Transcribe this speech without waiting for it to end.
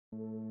What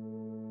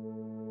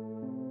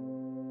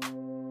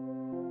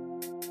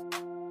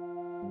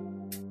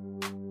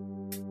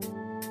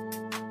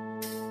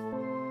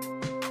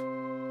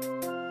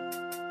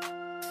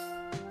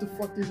the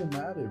fuck does it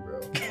matter, bro?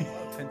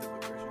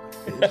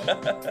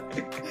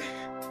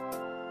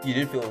 You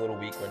did feel a little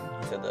weak when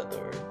he said that,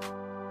 though, right?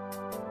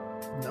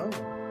 No.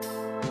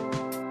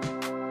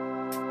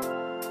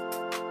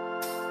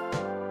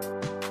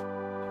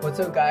 What's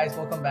up, guys?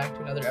 Welcome back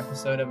to another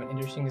episode of An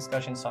Interesting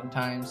Discussion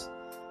Sometimes.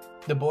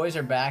 The boys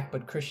are back,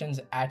 but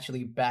Christian's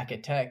actually back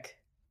at Tech.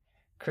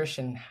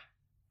 Christian,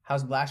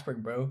 how's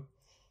Blacksburg, bro?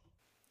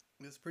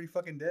 It's pretty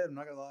fucking dead, I'm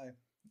not gonna lie.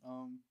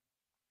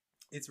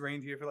 It's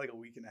rained here for like a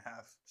week and a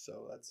half,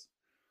 so that's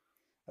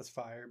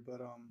fire.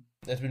 But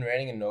It's been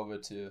raining in Nova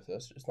too, so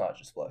it's not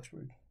just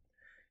Blacksburg.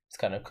 It's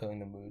kind of killing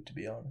the mood, to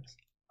be honest.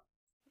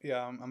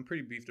 yeah, I'm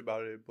pretty beefed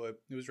about it.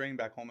 But it was raining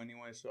back home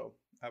anyway, so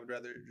I would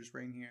rather it just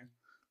rain here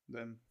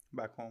than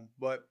back home.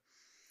 But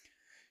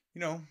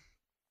you know,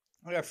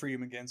 I got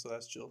freedom again, so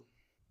that's chill.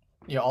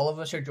 Yeah, all of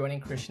us are joining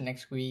Christian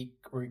next week.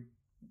 We're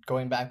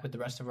going back with the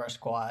rest of our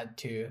squad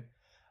to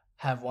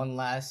have one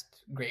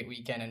last great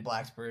weekend in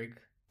Blacksburg.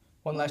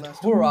 One last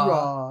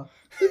hurrah!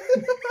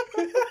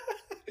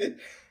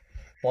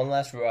 One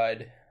last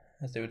ride,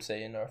 as they would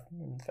say in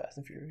Fast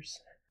and Furious.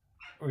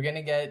 We're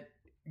getting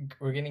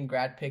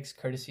grad pics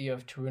courtesy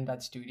of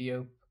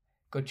Turun.studio.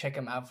 Go check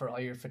him out for all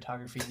your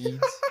photography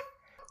needs.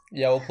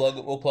 Yeah,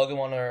 we'll plug him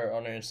on our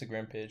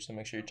Instagram page, so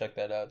make sure you check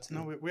that out too.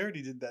 No, we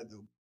already did that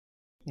though.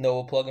 No,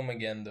 we'll plug him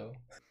again though.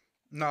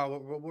 No,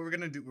 what we're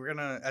gonna do? We're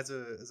gonna as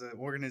an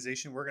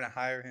organization, we're gonna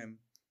hire him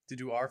to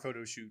do our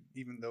photo shoot,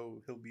 even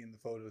though he'll be in the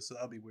photo, so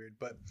that'll be weird.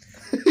 But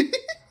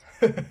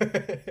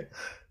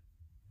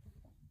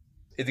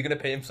is he gonna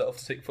pay himself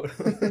to take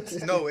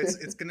photos? no,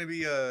 it's gonna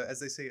be as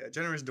they say, a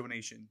generous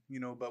donation, you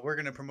know. But we're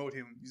gonna promote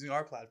him using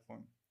our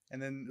platform,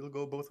 and then it'll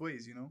go both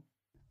ways, you know.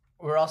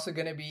 We're also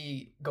going to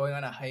be going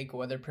on a hike,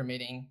 weather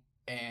permitting,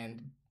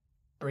 and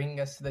bringing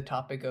us to the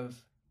topic of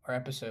our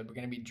episode. We're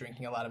going to be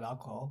drinking a lot of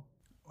alcohol.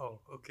 Oh,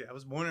 okay. I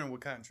was wondering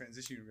what kind of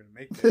transition you were gonna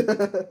make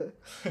there.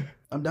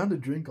 I'm down to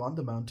drink on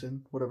the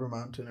mountain, whatever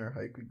mountain or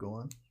hike we go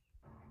on.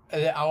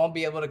 I won't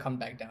be able to come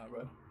back down,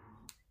 bro.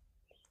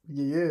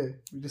 Yeah,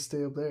 we just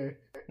stay up there.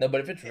 No,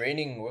 but if it's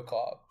raining, we're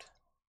cocked.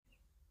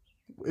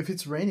 If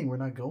it's raining, we're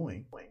not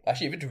going.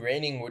 Actually, if it's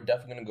raining, we're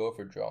definitely gonna go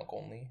for drunk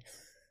only.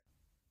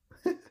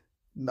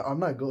 No, I'm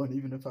not going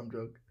even if I'm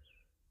drunk.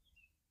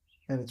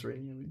 And it's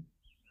raining, I mean.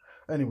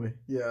 Anyway,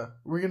 yeah,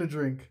 we're gonna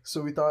drink.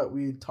 So we thought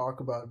we'd talk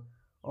about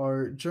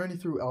our journey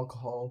through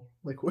alcohol,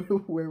 like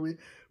where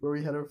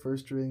we had our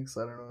first drinks.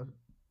 I don't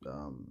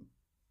know,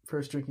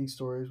 first drinking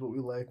stories, what we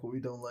like, what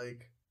we don't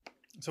like.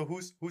 So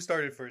who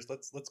started first?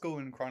 Let's go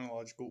in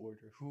chronological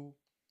order. Who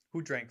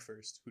drank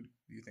first? Who do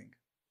you think?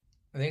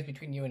 I think it's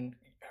between you and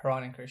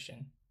Haran and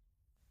Christian.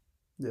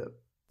 Yeah.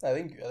 I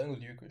think it was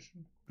you,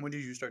 Christian. When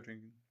did you start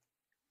drinking?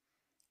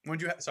 When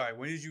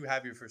did you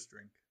have your first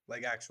drink?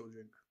 Like actual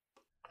drink?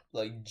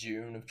 Like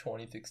June of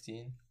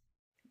 2016.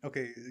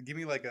 Okay, give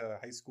me like a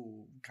high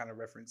school kind of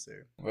reference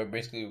there. Right,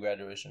 basically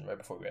graduation, right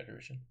before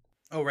graduation.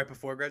 Oh, right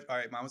before grad. All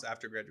right, mine was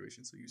after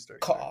graduation, so you start.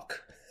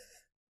 Cock.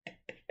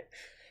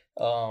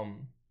 I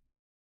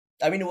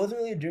mean, it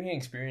wasn't really a drinking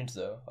experience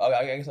though.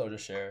 I guess I'll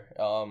just share.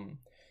 So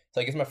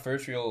I guess my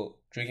first real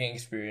drinking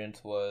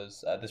experience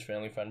was at this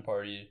family friend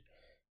party,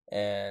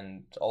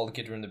 and all the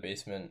kids were in the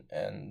basement,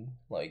 and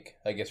like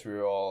I guess we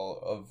were all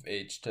of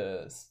age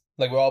to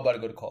we're all about to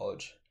go to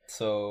college.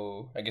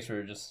 So I guess we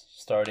were just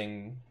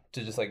starting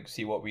to just like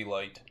see what we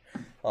liked.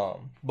 But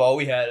all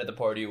we had at the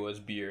party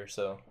was beer,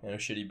 so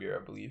shitty beer,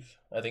 I believe.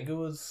 I think it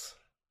was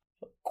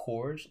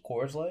Coors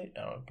Light. I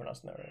don't know if I'm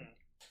pronouncing that right.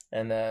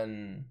 And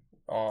then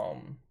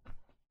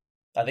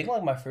I think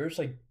like my first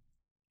like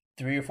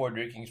 3 or 4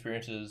 drinking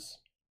experiences,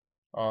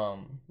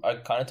 I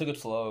kind of took it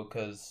slow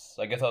because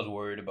I guess I was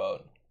worried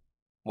about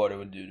what it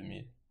would do to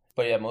me.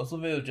 But yeah, most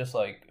of it was just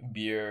like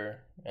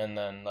beer, and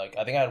then like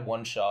I think I had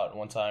one shot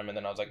one time, and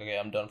then I was like, okay,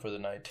 I'm done for the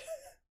night.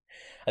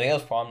 I think that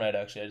was prom night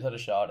actually. I just had a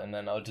shot, and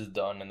then I was just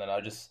done, and then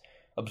I just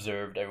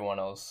observed everyone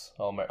else,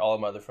 all of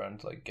my other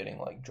friends, like getting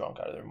like drunk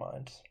out of their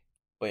minds.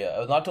 But yeah, it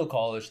was not till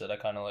college that I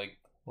kind of like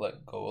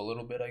let go a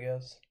little bit, I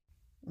guess.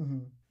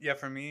 Mm-hmm. Yeah,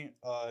 for me,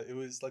 it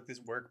was like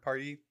this work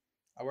party.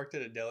 I worked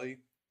at a deli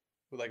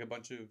with like a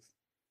bunch of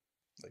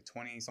like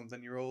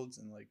 20-something-year-olds,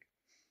 and like,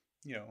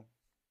 you know,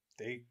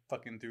 they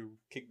fucking threw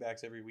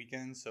kickbacks every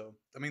weekend. So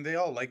I mean, they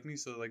all liked me,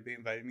 so like they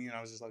invited me, and I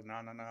was just like, no,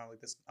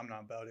 like this, I'm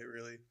not about it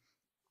really.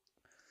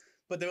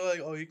 But they were like,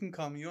 oh, you can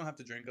come, you don't have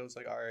to drink. I was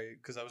like, all right,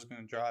 because I was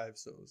gonna drive,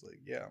 so I was like,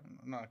 yeah,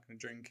 I'm not gonna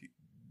drink,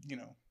 you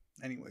know.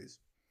 Anyways,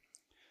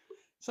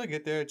 so I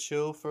get there,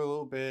 chill for a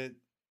little bit.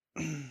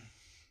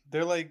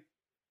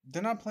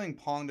 They're not playing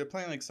Pong. They're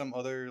playing like some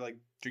other like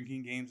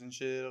drinking games and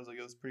shit. I was like,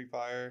 it was pretty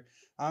fire.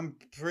 I'm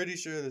pretty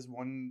sure there's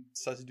one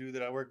such dude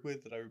that I work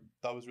with that I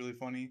thought was really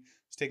funny.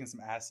 He's taking some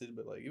acid,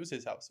 but like it was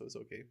his house, so it's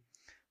okay.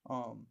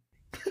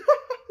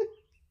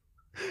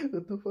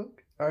 What the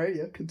fuck? All right,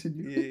 yeah,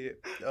 continue.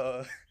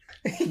 Yeah.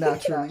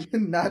 Naturally.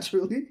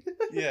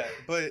 Yeah,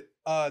 but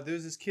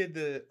There's this kid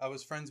that I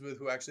was friends with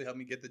who actually helped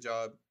me get the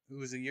job, who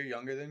was a year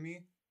younger than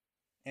me,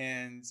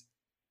 and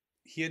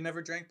he had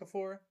never drank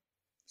before,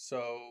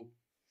 so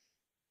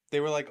they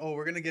were like, "Oh,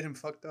 we're gonna get him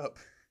fucked up,"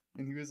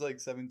 and he was like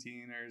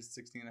 17 or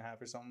 16 and a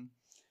half or something.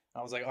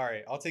 I was like, "All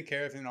right, I'll take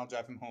care of him and I'll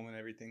drive him home and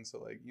everything." So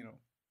like,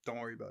 don't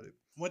worry about it.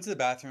 Went to the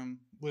bathroom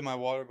with my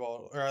water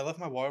bottle, or I left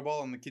my water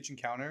bottle on the kitchen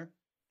counter.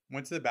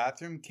 Went to the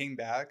bathroom, came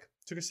back,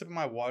 took a sip of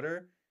my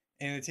water,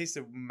 and it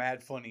tasted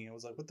mad funny. I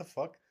was like, "What the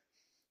fuck?"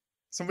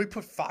 Somebody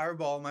put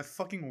Fireball in my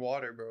fucking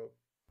water, bro.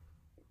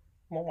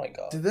 Oh my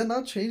god. Did that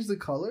not change the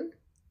color?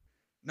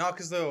 No,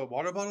 because the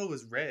water bottle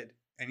was red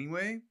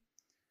anyway,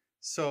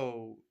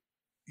 so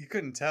you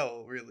couldn't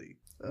tell really.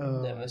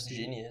 That was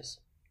genius.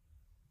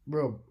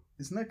 Bro,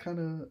 isn't that kind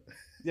of...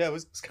 Yeah, it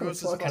was kinda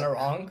gross as fucked. Kind of fuck.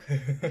 wrong.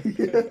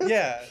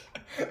 Yeah,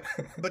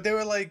 but they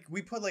were like,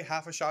 we put like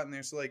half a shot in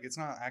there, so like it's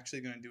not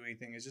actually gonna do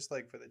anything. It's just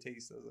like for the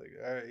taste. I was like,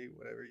 all right,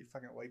 whatever, you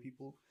fucking white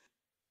people.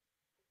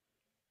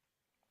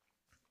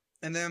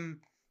 And then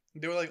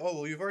they were like, oh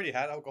well, you've already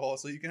had alcohol,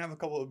 so you can have a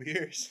couple of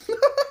beers.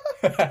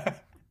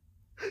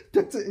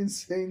 That's an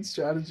insane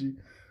strategy.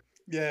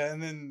 Yeah,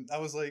 and then I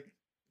was like,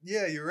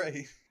 yeah, you're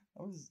right.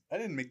 I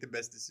didn't make the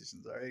best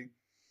decisions, all right.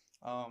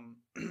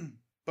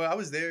 But I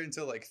was there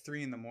until like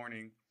 3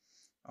 a.m.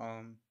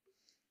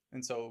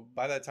 And so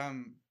by that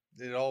time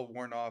it all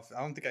worn off.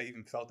 I don't think I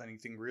even felt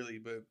anything really,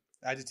 but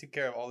I had to take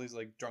care of all these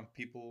like drunk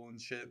people and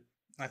shit.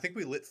 I think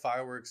we lit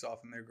fireworks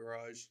off in their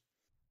garage.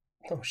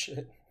 Oh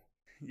shit.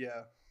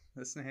 Yeah,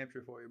 that's New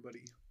Hampshire for you,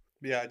 buddy.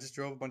 But yeah, I just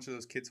drove a bunch of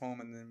those kids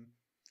home, and then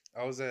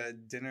I was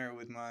at dinner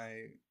with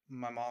my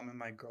mom and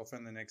my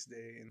girlfriend the next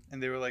day,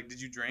 and they were like, "Did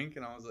you drink?"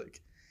 And I was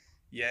like,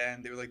 "Yeah."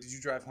 And they were like, "Did you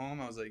drive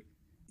home?" I was like,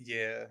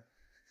 "Yeah."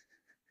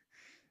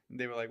 And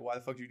they were like, "Why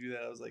the fuck did you do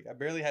that?" I was like, "I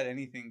barely had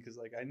anything because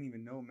like I didn't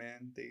even know,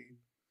 man. They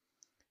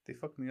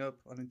fucked me up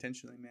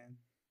unintentionally, man.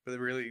 But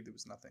really, there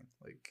was nothing.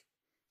 Like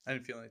I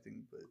didn't feel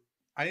anything, but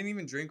I didn't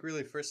even drink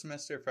really first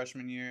semester,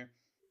 freshman year.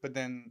 But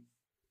then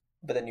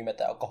you met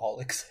the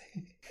alcoholics.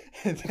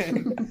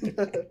 then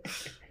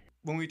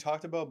when we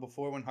talked about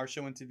before, when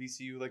Harsha went to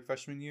VCU like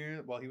freshman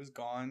year, while he was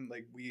gone,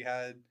 like we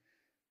had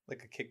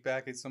like a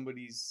kickback at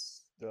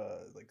somebody's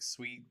like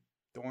suite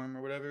dorm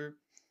or whatever,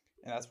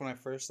 and that's when I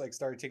first like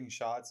started taking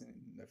shots, and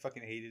I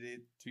fucking hated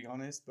it, to be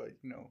honest. But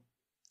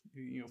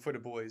for the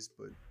boys.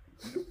 But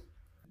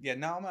yeah,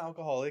 now I'm an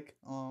alcoholic.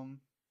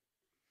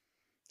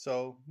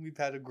 So we've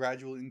had a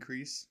gradual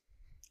increase.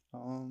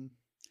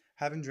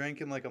 Haven't drank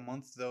in like a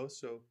month though,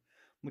 so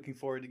I'm looking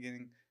forward to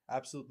getting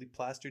absolutely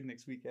plastered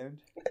next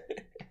weekend.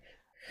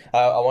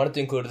 I wanted to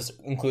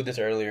include this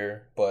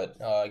earlier,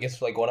 but I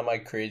guess like one of my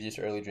craziest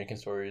early drinking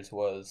stories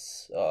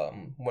was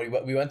when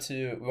we went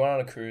on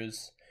a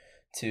cruise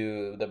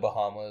to the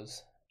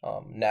Bahamas,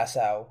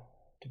 Nassau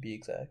to be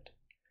exact,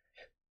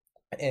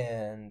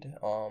 and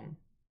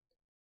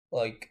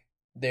like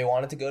they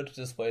wanted to go to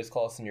this place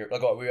called Senor.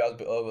 Like I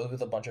was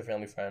with a bunch of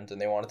family friends,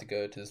 and they wanted to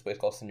go to this place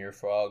called Senor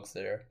Frogs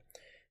there.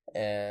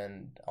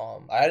 And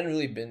I hadn't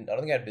really been. I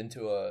don't think I'd been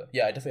to a.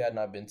 Yeah, I definitely had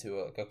not been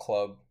to like a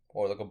club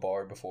or like a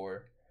bar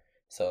before.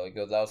 So like,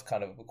 that was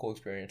kind of a cool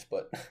experience.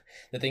 But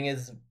the thing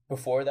is,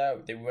 before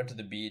that, we went to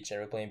the beach and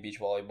we were playing beach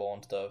volleyball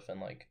and stuff.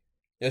 And like,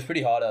 it was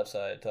pretty hot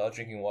outside. So I was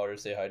drinking water to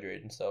stay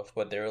hydrated and stuff.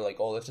 But they were like,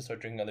 "Oh, let's just start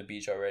drinking on the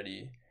beach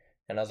already."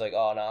 And I was like,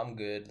 "Oh no, I'm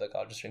good. Like,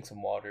 I'll just drink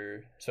some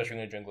water, especially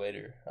when I drink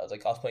later." I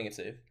was playing it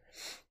safe.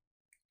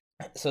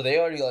 So they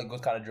already like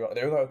was kind of drunk.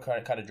 They were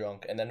kind of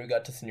drunk, and then we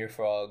got to Senior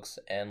Frogs,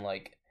 and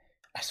like,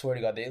 I swear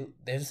to God,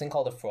 there's this thing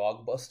called the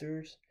Frog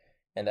Busters,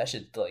 and that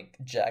shit like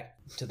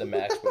jacked to the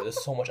max. Bro,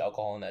 there's so much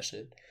alcohol in that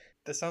shit.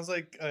 That sounds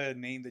like a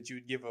name that you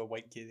would give a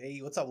white kid. Hey,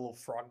 what's up, little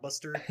frog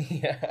buster?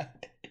 Yeah.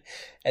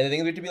 And the thing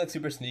is, we had to be like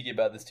super sneaky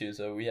about this too.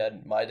 So we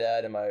had my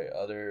dad and my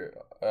other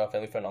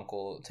family friend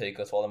uncle take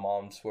us while the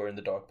moms were in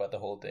the dark about the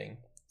whole thing.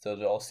 So it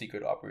was all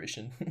secret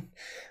operation.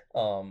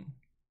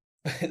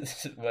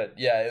 But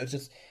yeah, it was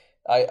just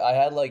I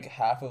had like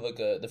half of like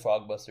the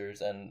Frog Busters,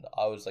 and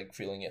I was like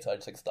feeling it, so I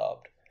just like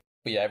stopped.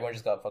 But yeah, everyone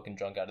just got fucking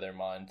drunk out of their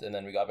minds, and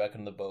then we got back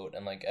on the boat,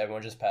 and like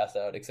everyone just passed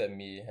out except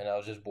me, and I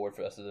was just bored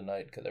for the rest of the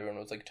night because everyone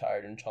was like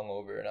tired and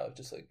hungover, and I was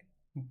just like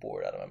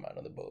bored out of my mind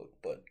on the boat.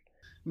 But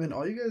Man,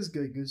 all you guys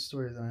get good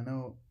stories, and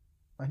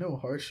I know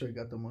Harsha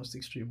got the most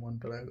extreme one,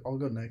 but I'll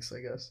go next, I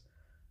guess.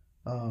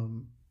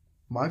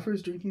 My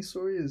first drinking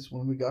story is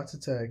when we got to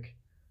Tech.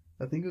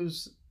 I think it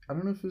was, I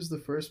don't know if it was the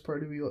first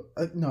party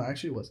no,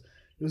 actually it was.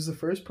 It was the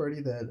first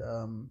party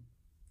that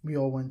we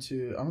all went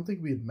to. I don't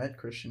think we had met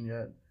Christian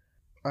yet.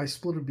 I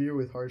split a beer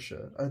with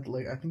Harsha.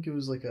 I think it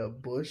was like a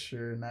Bush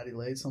or Natty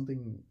Light,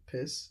 something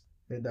piss,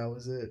 and that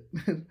was it.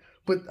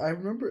 But I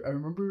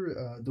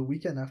remember the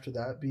weekend after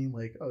that being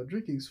like, oh,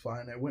 drinking's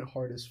fine. I went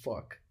hard as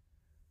fuck.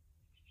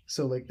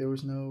 So like there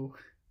was no,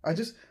 I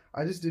just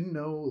didn't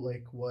know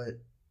like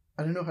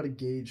I didn't know how to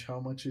gauge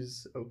how much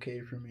is okay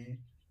for me.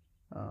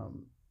 I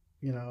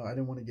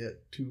didn't want to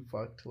get too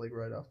fucked like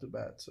right off the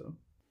bat. So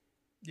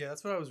Yeah,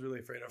 that's what I was really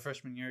afraid of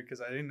freshman year, because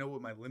I didn't know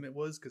what my limit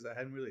was, because I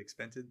hadn't really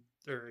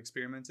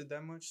experimented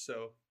that much.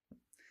 So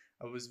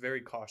I was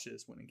very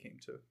cautious when it came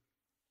to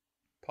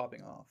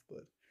popping off,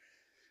 but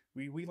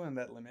we learned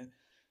that limit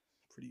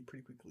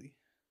pretty quickly.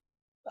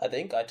 I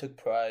think I took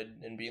pride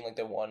in being like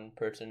the one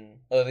person.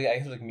 I think I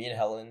guess like me and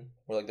Helen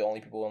were like the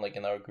only people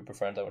in our group of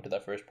friends that went to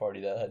that first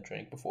party that had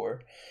drank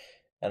before,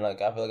 and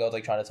like I feel like I was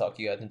like trying to talk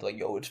you guys into like,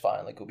 yo, it's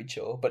fine, like we'll be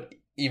chill. But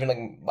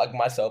even like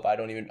myself, I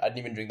didn't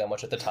even drink that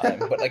much at the time.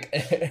 But like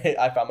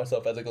I found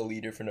myself as like a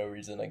leader for no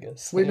reason, I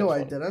guess. Wait, no,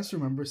 I did. I just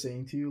remember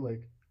saying to you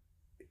like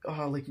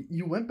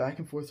you went back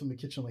and forth from the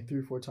kitchen like 3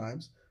 or 4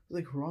 times. I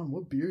was like, Ron,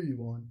 what beer are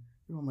you on?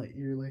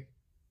 You're like,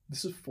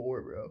 this is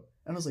 4, bro.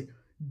 And I was like,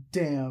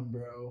 damn,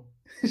 bro.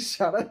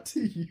 Shout out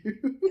to you.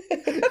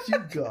 You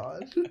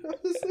god.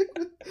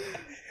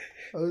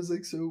 I was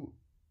like so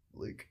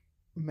like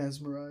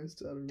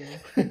mesmerized. I don't know.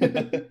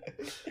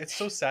 It's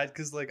so sad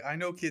because like I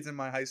know kids in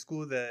my high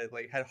school that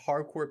like had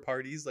hardcore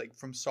parties like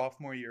from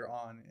sophomore year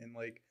on, and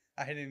like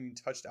I hadn't even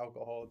touched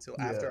alcohol until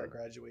after I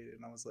graduated,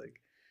 and I was like,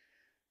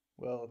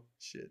 well,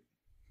 shit.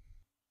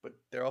 But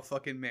they're all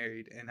fucking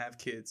married and have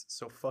kids,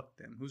 so fuck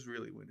them. Who's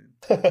really winning?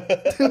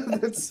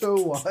 That's so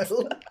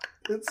wild.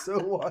 That's so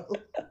wild.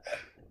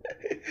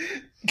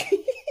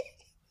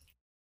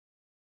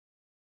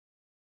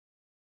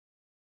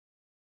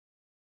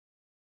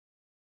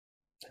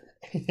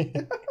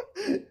 I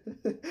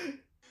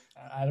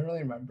don't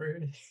really remember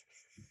it.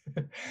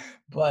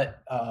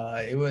 But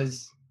it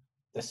was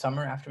the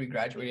summer after we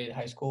graduated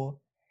high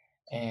school,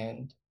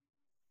 and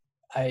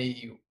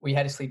we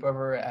had a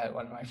sleepover at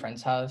one of my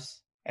friend's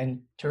house,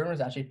 and Turin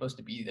was actually supposed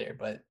to be there,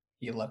 but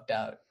he lucked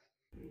out.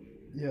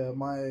 Yeah,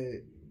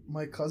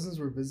 my cousins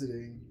were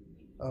visiting,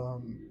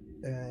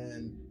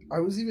 and I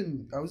was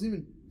even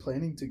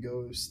planning to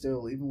go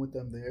still, even with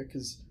them there,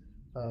 because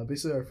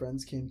basically our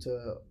friends came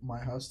to my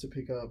house to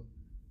pick up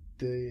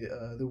the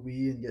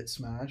Wii and get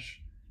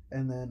Smash,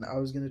 and then I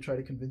was gonna try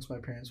to convince my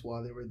parents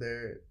while they were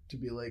there to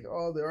be like,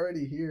 oh, they're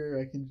already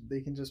here.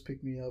 They can just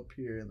pick me up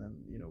here, and then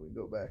we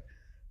go back.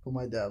 But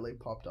my dad like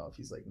popped off.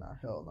 He's like, nah,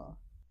 hell nah.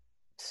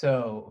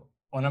 So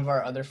one of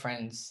our other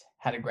friends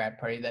had a grad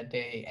party that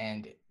day,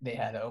 and they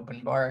had an open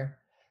bar.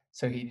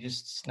 So he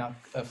just snuck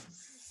a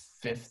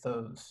fifth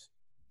of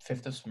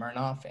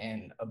Smirnoff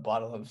and a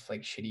bottle of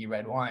like shitty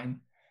red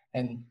wine,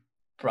 and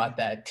brought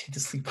that to the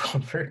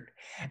sleepover.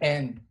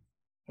 And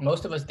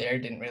most of us there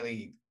didn't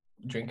really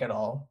drink at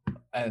all,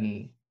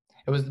 and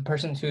it was the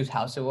person whose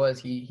house it was.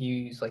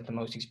 He was like the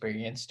most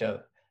experienced,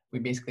 so we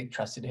basically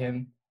trusted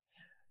him,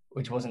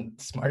 which wasn't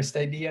the smartest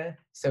idea.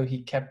 So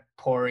he kept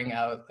pouring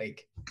out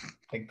like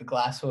the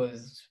glass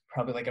was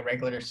probably like a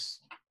regular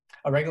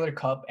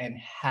cup, and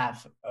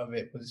half of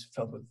it was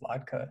filled with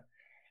vodka,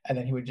 and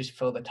then he would just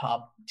fill the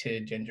top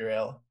to ginger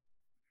ale.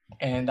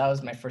 And that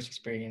was my first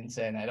experience,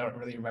 and I don't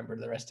really remember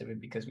the rest of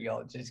it because we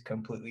all just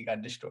completely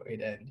got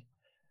destroyed, and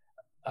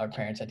our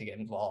parents had to get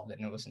involved,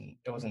 and it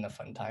wasn't a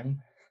fun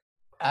time.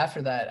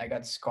 After that, I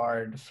got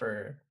scarred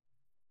for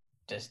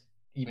just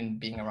even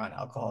being around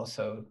alcohol,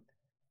 so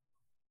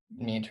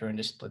me and Tarun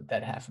just split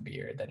that half a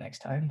beer the next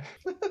time.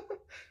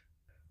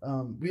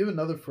 We have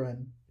another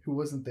friend who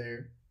wasn't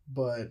there,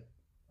 but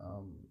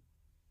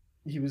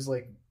he was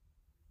like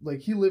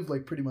he lived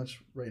like pretty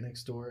much right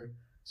next door,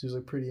 so he was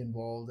like pretty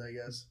involved, I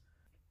guess.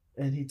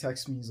 And he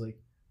texts me, he's like,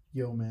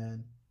 yo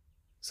man,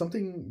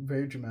 something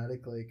very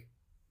dramatic, like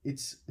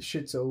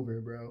shit's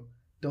over, bro.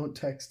 Don't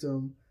text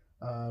him.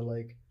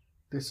 Like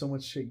there's so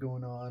much shit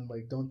going on.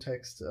 Like don't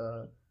text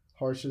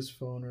Harsh's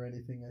phone or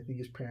anything. I think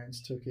his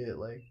parents took it,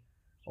 like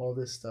all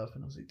this stuff.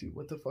 And I was like, dude,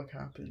 what the fuck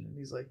happened? And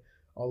he's like,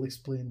 I'll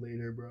explain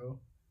later, bro.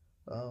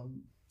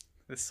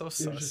 It's so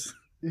sus.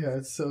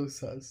 It's so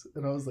sus.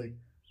 And I was like,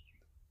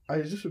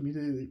 I just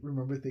immediately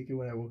remember thinking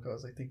when I woke up, I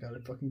was like, thank God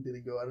I fucking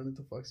didn't go. I don't know what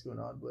the fuck's going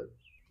on, but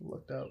I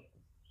lucked out.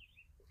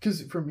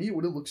 Because for me, it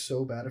would have looked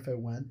so bad if I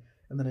went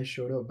and then I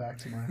showed up back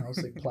to my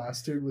house like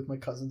plastered with my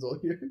cousins all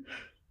here.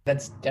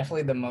 That's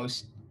definitely the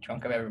most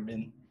drunk I've ever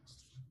been.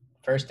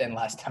 First and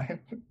last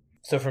time.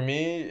 So for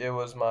me, it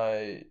was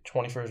my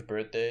 21st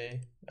birthday.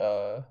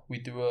 We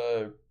threw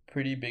a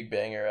pretty big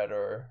banger at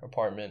our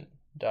apartment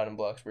down in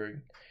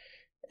Blacksburg.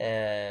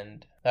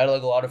 And I had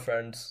like a lot of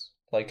friends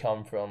like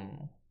come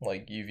from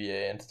like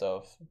UVA and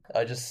stuff.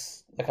 I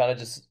kind of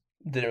just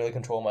didn't really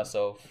control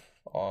myself.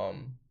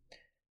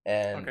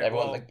 And okay,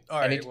 everyone well, like all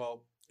right,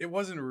 well, it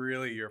wasn't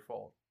really your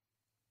fault.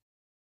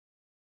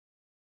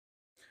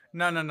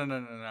 No,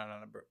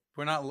 bro.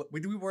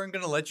 We weren't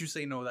gonna let you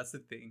say no. That's the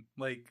thing.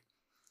 Like,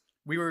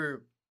 we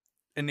were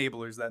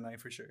enablers that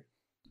night for sure.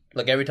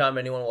 Like every time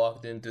anyone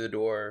walked in through the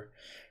door,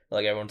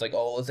 like everyone's like,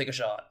 "Oh, let's take a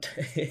shot."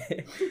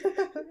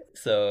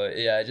 So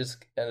yeah, I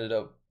just ended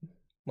up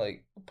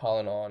like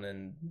piling on,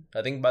 and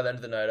I think by the end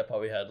of the night, I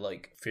probably had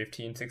like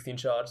 15, 16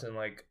 shots in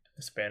like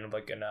a span of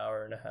like an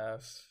hour and a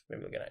half,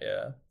 maybe like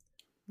a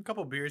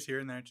couple beers here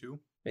and there too.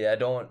 Yeah,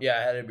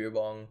 I had a beer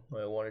bong,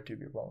 like 1 or 2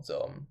 beer bongs.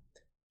 So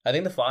I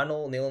think the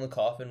final nail in the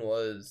coffin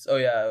was,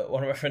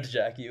 one of my friends,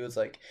 Jackie, was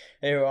like,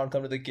 hey, Ron,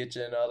 come to the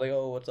kitchen. I was like,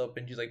 oh, what's up?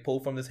 And she's like,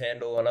 pull from this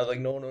handle. And I was like,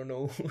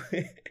 no.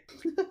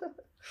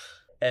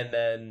 And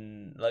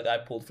then like I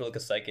pulled for like a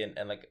second,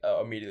 and like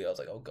immediately I was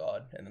like, oh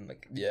god. And then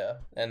like yeah,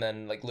 and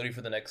then like literally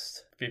for the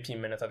next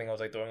 15 minutes, I think I was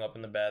like throwing up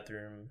in the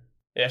bathroom.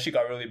 It actually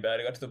got really bad.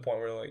 It got to the point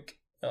where like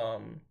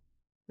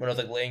when I was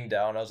like laying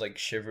down, I was like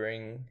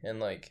shivering, and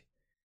like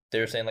they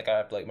were saying like I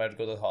have to like might have to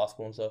go to the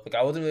hospital and stuff. Like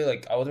I wasn't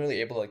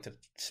really able to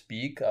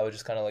speak. I was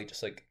just kind of like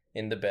just like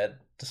in the bed,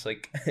 just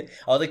like I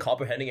was like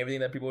comprehending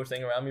everything that people were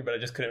saying around me, but I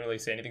just couldn't really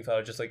say anything. So I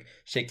was just like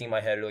shaking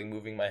my head or like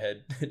moving my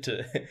head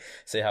to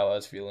say how I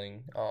was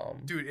feeling.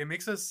 Dude, it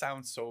makes us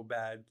sound so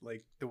bad,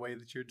 like the way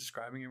that you're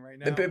describing it right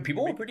now. The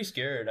people were pretty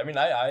scared. I mean,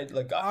 I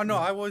like. Oh no,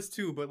 I was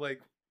too, but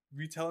like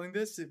retelling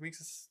this, it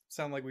makes us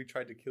sound like we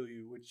tried to kill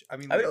you. Which I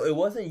mean, it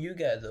wasn't you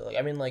guys though. Like,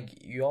 I mean, like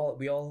we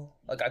all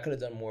like I could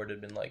have done more to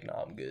have been like,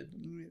 nah, I'm good.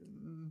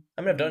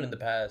 I mean, I've done it in the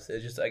past.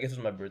 It's just I guess it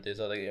was my birthday,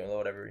 so like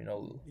whatever,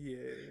 Yeah,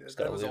 just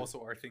that gotta was live.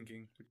 also our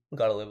thinking.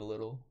 Gotta live a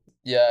little.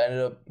 Yeah, I ended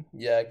up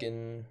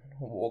yakking.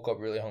 Woke up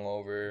really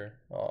hungover.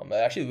 I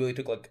actually really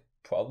took like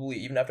probably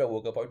even after I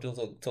woke up, I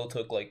still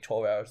took like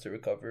 12 hours to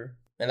recover.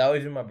 And that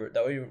was even my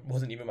birthday.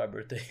 Wasn't even my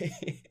birthday.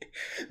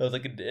 That was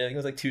like I think it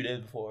was like 2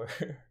 days before.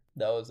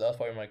 That was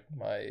probably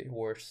my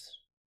worst.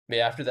 But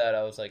yeah, after that,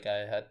 I was like,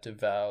 I had to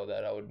vow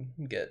that I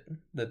would get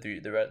the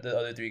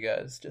other three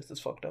guys just as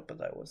fucked up as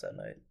I was that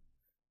night.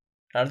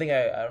 I don't think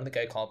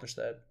I accomplished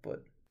that,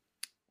 but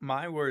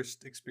My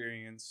worst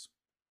experience,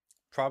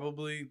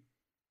 probably.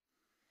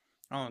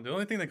 I don't know. The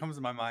only thing that comes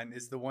to my mind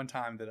is the one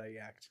time that I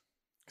yacked,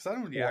 because I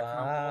don't yak from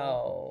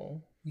alcohol.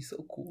 wow, he's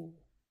so cool.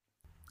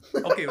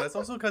 Okay, that's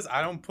also because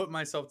I don't put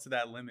myself to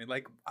that limit.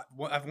 Like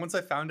once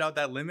I found out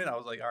that limit, I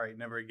was like, all right,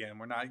 never again.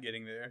 We're not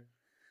getting there.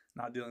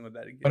 Not dealing with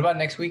that again. What about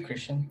next week,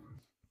 Christian?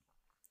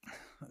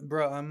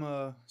 Bro,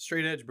 I'm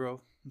straight edge,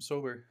 bro. I'm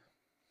sober.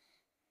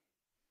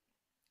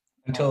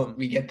 Until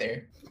we get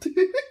there.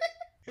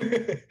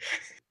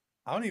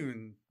 I don't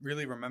even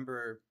really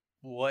remember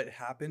what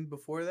happened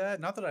before that.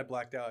 Not that I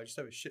blacked out. I just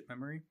have a shit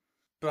memory.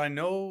 But I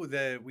know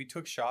that we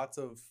took shots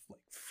of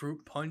like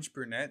fruit punch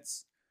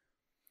brunettes,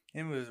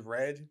 and it was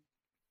red.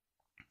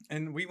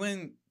 And we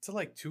went to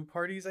like 2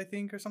 parties, I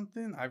think, or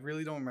something. I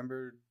really don't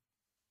remember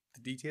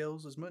the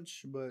details as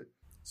much, but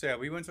so yeah,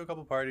 we went to a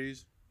couple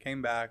parties,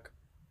 came back.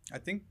 I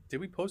think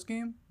did we post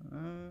game?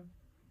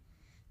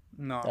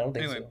 No. I don't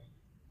think Anyway,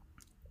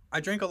 so. I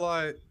drank a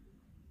lot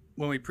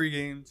when we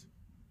pre-gamed.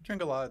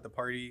 Drank a lot at the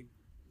party.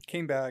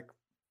 Came back.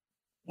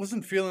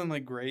 Wasn't feeling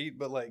like great,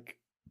 but like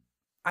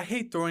I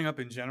hate throwing up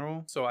in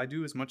general, so I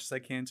do as much as I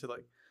can to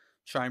like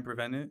try and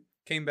prevent it.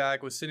 Came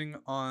back, was sitting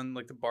on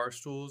like the bar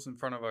stools in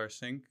front of our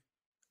sink,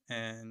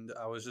 and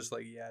I was just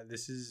like, yeah,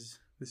 this is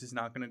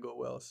not gonna go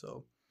well.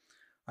 So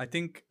I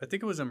think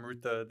it was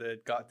Amruta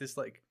that got this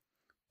like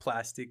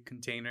plastic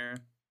container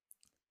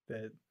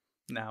that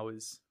now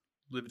is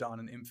lived on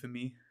in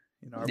infamy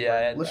in our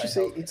Yeah, party. Let's just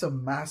say it's a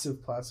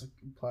massive plastic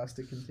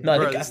container. No, I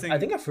Bro, think this thing- I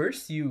think at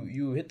first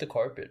you hit the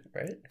carpet,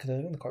 right? Because I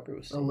think the carpet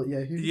was. Oh,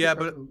 yeah, Yeah,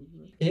 but-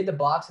 He hit the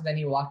box and then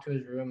he walked to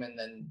his room and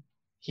then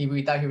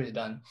we thought he was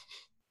done.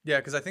 Yeah,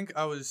 because I think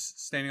I was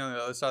standing on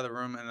the other side of the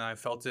room and I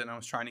felt it and I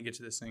was trying to get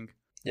to the sink.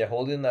 Yeah,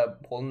 holding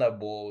that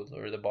bowl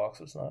or the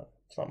box was not.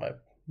 It's not my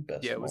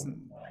best. Yeah, it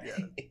wasn't. moment.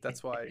 Yeah,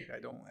 that's why I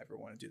don't ever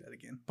want to do that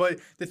again. But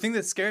the thing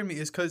that scared me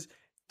is because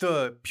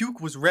the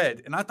puke was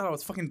red, and I thought I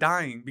was fucking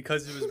dying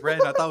because it was red.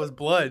 And I thought it was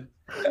blood,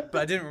 but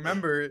I didn't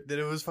remember that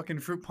it was fucking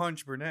fruit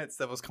punch brunettes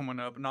that was coming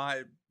up, not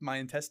my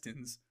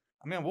intestines.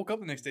 I mean, I woke up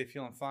the next day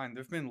feeling fine.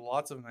 There've been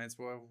lots of nights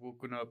where I've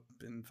woken up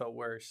and felt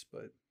worse,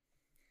 but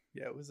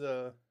yeah, it was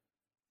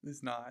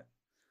not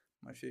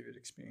my favorite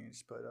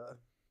experience. But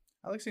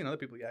I like seeing other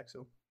people yak,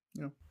 so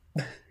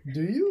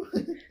Do you?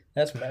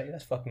 That's mad.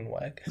 That's fucking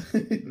whack.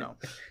 no,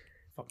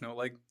 fuck no.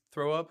 Like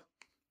throw up,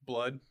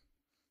 blood,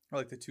 are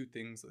like the 2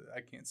 things that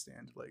I can't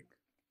stand. Like,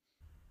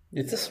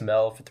 It's a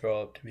smell for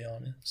throw up, to be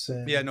honest.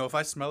 Same. yeah, no. If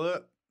I smell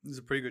it, there's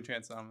a pretty good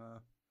chance that I'm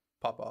gonna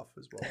pop off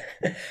as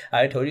well.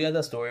 I told you guys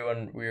that story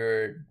when we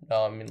were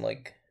in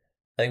like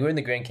I think we were in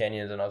the Grand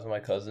Canyons and I was with my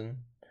cousin,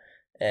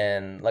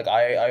 and like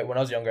I when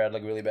I was younger I had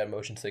like really bad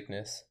motion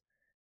sickness,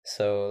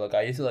 so like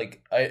I used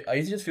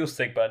to just feel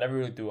sick, but I never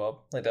really threw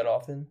up like that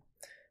often.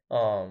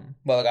 But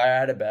like I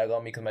had a bag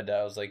on me because my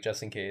dad was like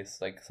just in case,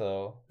 like,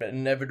 so but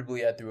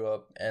inevitably I threw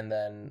up, and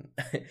then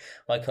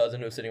my cousin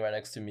who was sitting right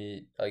next to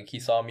me, like he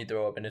saw me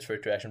throw up and his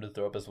first reaction was to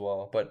throw up as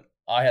well, but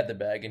I had the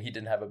bag and he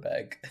didn't have a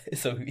bag,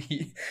 so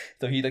he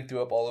like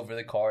threw up all over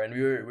the car, and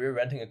we were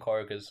renting a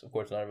car because of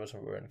course none of us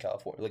were in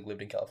California, like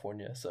lived in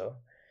California, so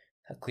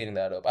cleaning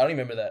that up. I don't even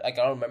remember that. Like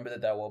I don't remember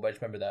that well, but I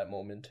just remember that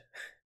moment.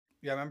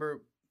 Yeah, I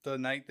remember the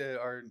night that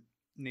our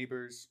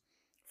neighbor's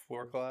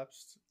floor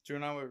collapsed. Drew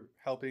and I were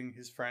helping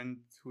his friend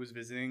who was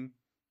visiting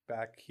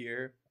back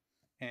here,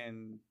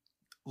 and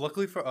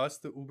luckily for us,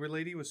 the Uber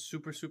lady was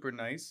super, super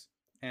nice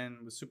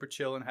and was super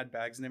chill and had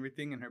bags and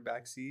everything in her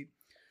back seat.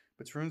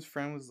 But Tarun's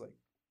friend was like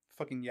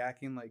fucking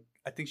yakking. Like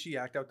I think she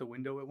yacked out the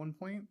window at one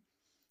point,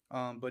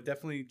 but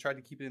definitely tried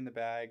to keep it in the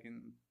bag.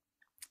 And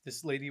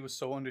this lady was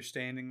so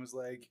understanding. Was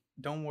like,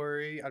 "Don't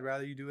worry, I'd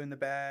rather you do it in the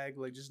bag.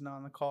 Like just not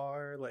in the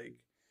car. Like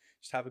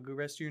just have a good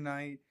rest of your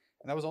night."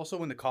 And that was also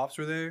when the cops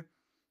were there.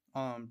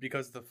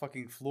 because the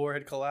fucking floor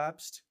had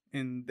collapsed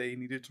and they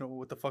needed to know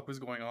what the fuck was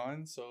going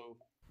on. So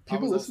I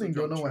People was also listening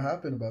don't drunk know what trying-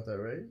 happened about that,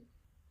 right?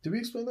 Did we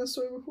explain that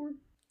story before?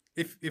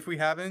 If we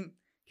haven't,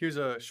 here's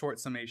a short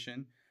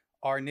summation.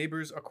 Our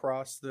neighbors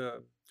across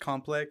the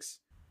complex,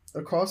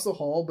 Across the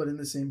hall, but in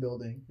the same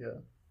building. Yeah.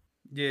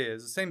 yeah,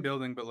 it's the same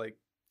building but like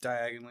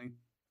diagonally.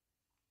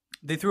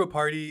 They threw a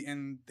party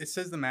and it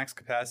says the max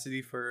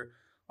capacity for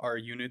our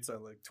units are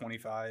like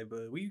 25,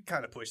 but we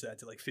kind of pushed that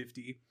to like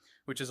 50,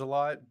 which is a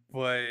lot,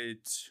 but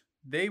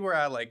they were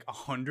at like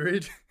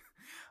 100.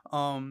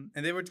 And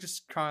they were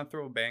just trying to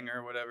throw a banger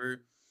or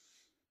whatever.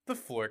 The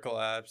floor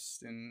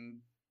collapsed and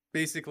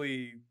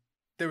basically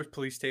there was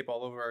police tape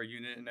all over our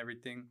unit and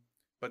everything.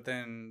 But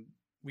then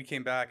we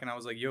came back and I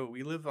was like, yo,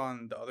 we live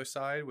on the other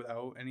side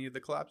without any of the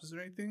collapses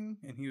or anything.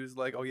 And he was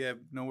like, oh yeah,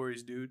 no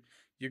worries, dude.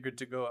 You're good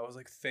to go. I was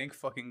like, thank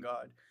fucking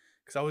God.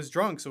 Because I was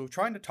drunk. So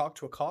trying to talk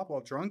to a cop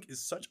while drunk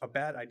is such a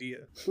bad idea.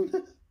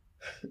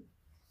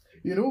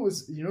 You know what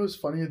was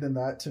funnier than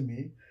that to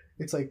me?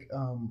 It's like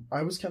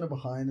I was kind of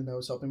behind and I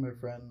was helping my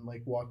friend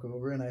like walk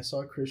over and I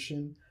saw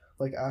Christian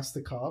like ask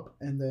the cop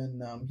and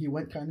then he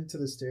went kind of to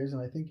the stairs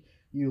and I think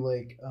you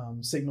like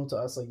signaled to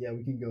us like yeah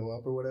we can go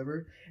up or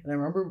whatever, and I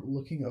remember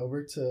looking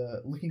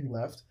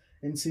left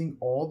and seeing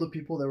all the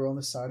people that were on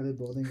the side of the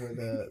building where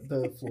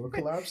the floor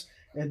collapsed,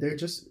 and they're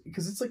just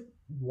because it's like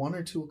 1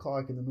 or 2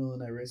 o'clock in the middle of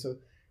the night, right? So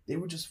they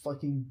were just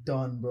fucking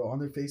done, bro. On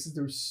their faces,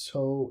 they were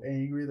so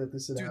angry that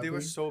this had Dude, happened. they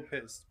were so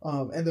pissed.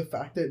 And the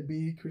fact that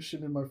me,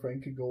 Christian, and my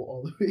friend could go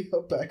all the way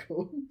up back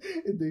home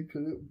and they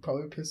couldn't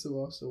probably piss them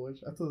off so much.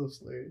 I thought that was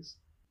hilarious.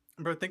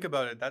 Bro, think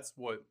about it. That's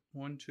what?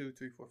 1, 2,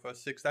 3, 4, 5,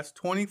 6. That's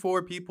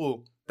 24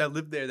 people that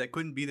lived there that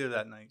couldn't be there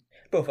that night.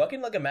 Bro,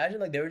 fucking like imagine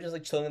like they were just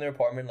like chilling in their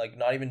apartment, like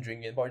not even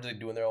drinking, probably just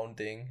like doing their own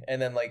thing,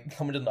 and then like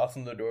someone just knocks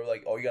on the door,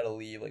 like, oh, you gotta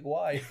leave. Like,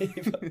 why?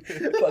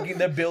 Fucking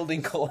their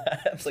building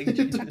collapsed. Like,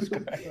 Jesus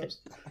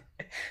Christ.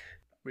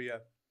 But yeah.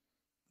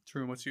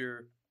 True. What's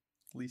your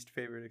least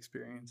favorite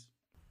experience?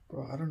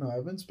 Bro, I don't know.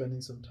 I've been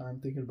spending some time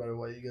thinking about it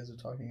while you guys are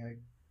talking.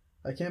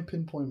 I can't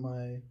pinpoint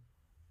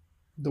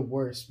the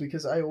worst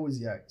because I always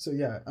yak. So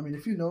yeah, I mean,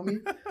 if you know me,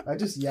 I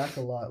just yak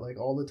a lot, like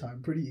all the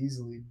time, pretty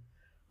easily.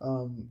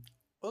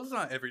 Well, it's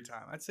not every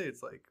time. I'd say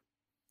it's like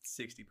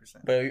 60%.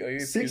 But are you a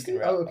 60? puke and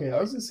rally? Oh, okay, I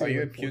was gonna say Are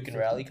you a like puke and 40,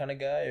 rally kind of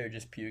guy, or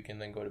just puke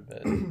and then go to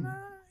bed? Nah,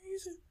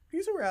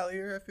 he's a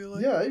rallier, I feel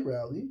like. Yeah, I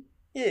rally.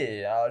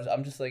 Yeah,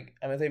 I'm just like,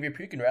 I mean, if you're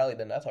puke and rally,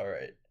 then that's all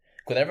right.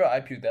 Whenever I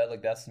puke,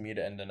 that's me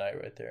to end the night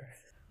right there.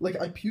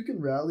 Like I puke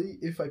and rally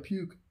if I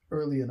puke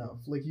early enough.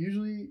 Like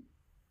usually,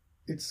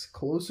 it's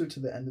closer to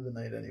the end of the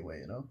night anyway.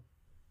 You know.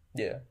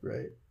 Yeah.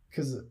 Right.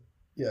 Because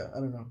yeah, I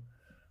don't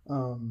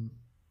know.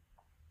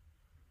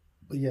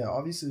 But yeah,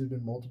 obviously there's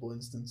been multiple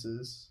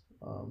instances.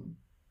 I don't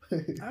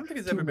think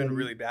it's Too ever been many.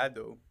 really bad,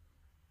 though.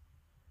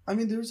 I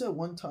mean, there was that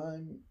one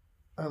time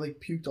I like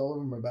puked all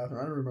over my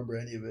bathroom. I don't remember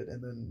any of it,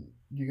 and then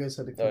you guys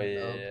had to clean Oh it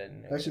yeah, up. yeah.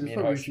 No, Actually, me there's and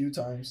probably a Harsh, few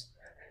times.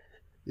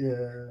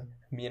 Yeah.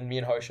 me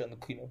and Harsh on the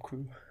cleanup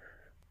crew.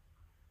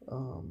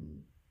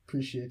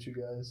 Appreciate you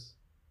guys.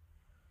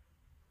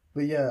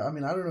 But yeah, I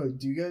mean, I don't know.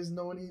 Do you guys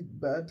know any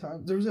bad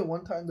times? There was that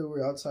one time that we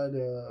were outside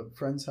a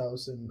friend's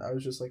house, and I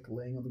was just like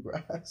laying on the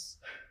grass.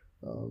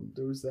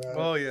 There was that.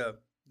 Oh, yeah.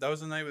 That was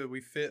the night where we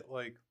fit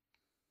like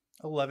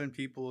 11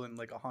 people in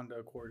like a Honda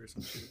Accord or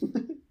some shit.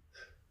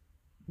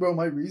 Bro,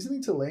 my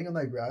reasoning to laying on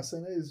that grass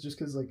in it is just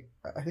because like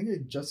I think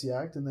I just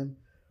yacked, and then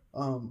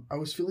I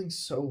was feeling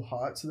so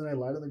hot, so then I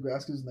lied on the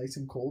grass because it was nice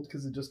and cold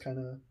because it just kind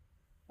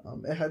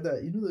of it had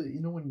that you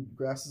know when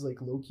grass is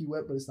like low key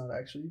wet but it's not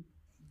actually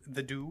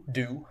The dew.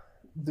 Do.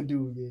 the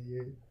dew,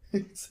 yeah.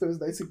 So it was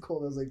nice and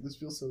cold. I was like, this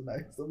feels so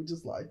nice. Let me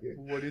just lie here.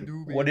 What it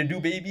do, baby? What it do,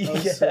 baby? I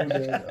was so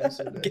dead. I was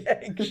so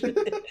dead.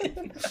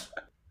 Gang.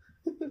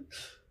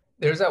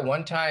 There was that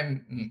one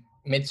time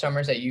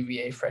Midsummers at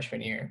UVA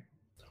freshman year.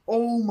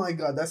 Oh my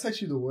god, that's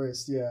actually the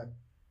worst. Yeah.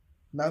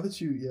 Now that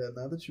you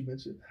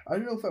mention, I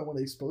don't know if I want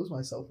to expose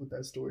myself with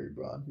that story,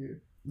 bro. On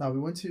here. Now we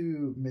went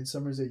to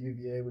Midsummers at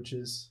UVA, which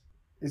is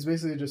it's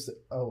basically just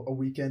a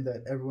weekend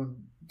that everyone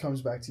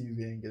comes back to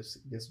UVA and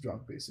gets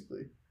drunk,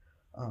 basically.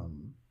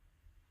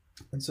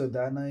 And so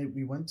that night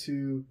we went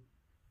to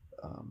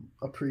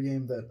a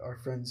pregame that our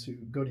friends who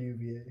go to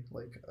UVA,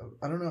 like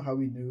I don't know how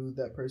we knew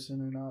that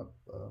person or not,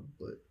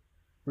 but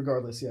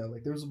regardless, yeah,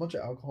 like there was a bunch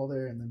of alcohol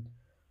there, and then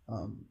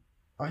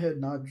I had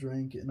not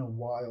drank in a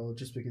while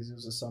just because it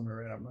was a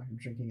summer and I'm not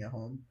drinking at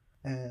home.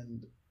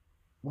 And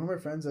one of my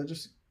friends, I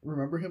just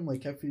remember him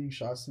like kept feeding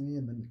shots to me,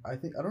 and then I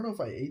don't know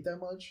if I ate that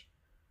much,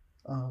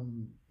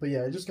 but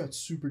yeah, I just got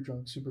super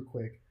drunk super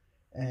quick,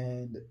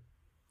 and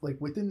like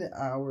within the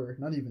hour,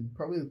 not even,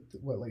 probably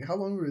what, like how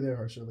long were we there,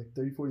 Harsha? Like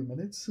 30-40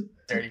 minutes?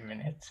 30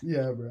 minutes.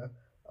 Yeah, bro.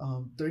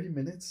 30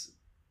 minutes.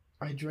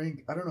 I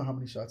drank. I don't know how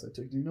many shots I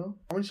took. Do you know?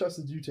 How many shots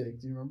did you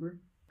take? Do you remember?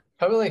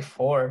 Probably like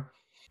 4.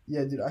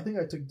 Yeah, dude. I think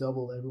I took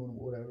double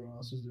what everyone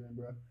else was doing,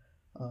 bro.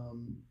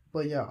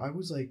 But yeah, I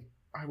was like,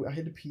 I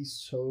had to pee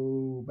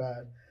so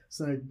bad.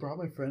 So then I brought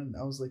my friend, and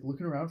I was like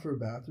looking around for a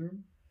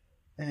bathroom,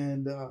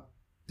 and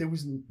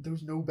there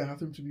was no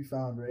bathroom to be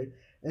found, right?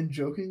 And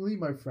jokingly,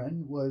 my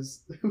friend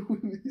was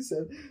he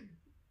said,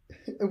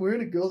 and we're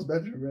in a girl's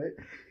bedroom, right?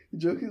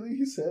 Jokingly,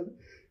 he said,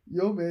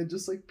 "Yo, man,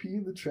 just like pee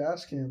in the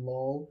trash can,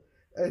 lol."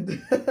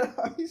 And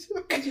I just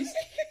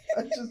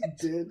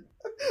did.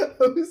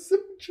 I was so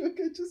drunk.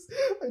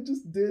 I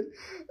just did.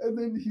 And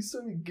then he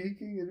started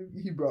geeking, and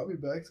he brought me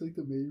back to like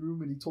the main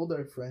room, and he told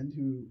our friend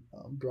who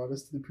brought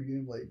us to the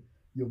pregame, like,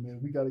 "Yo, man,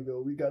 we gotta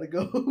go. We gotta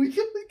go. We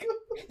gotta go."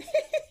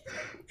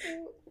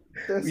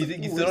 That's You like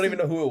think the you still don't worst even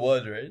know who it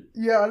was, right?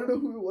 Yeah, I don't know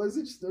who it was.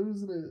 I just know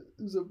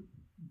it was a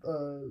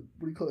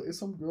what do you call it? It's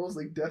some girl's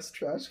like desk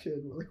trash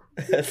can.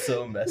 Like, That's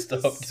so messed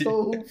up, dude.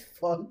 so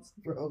fucked,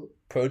 bro.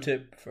 Pro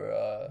tip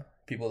for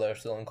people that are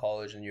still in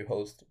college and you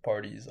host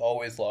parties: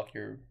 always lock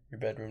your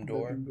bedroom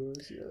door. Bedroom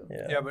doors,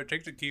 yeah. Yeah, but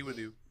take the key with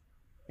you.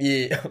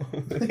 Yeah.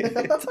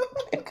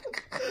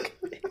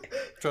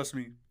 Trust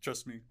me.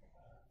 Trust me.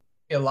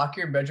 Yeah, lock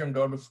your bedroom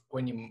door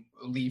when you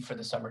leave for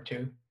the summer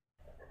too.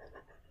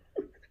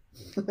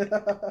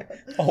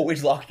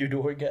 Always lock your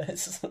door,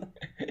 guys.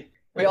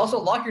 Wait, also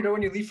lock your door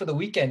when you leave for the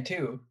weekend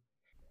too.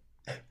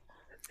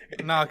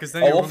 Nah, because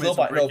then your roommates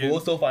will break in. We'll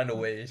still find a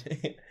way.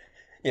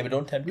 Yeah, but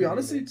don't tempt We your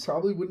honestly roommates.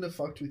 probably wouldn't have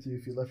fucked with you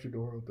if you left your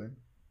door open.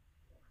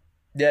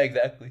 Yeah,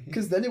 exactly.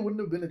 Because then it wouldn't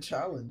have been a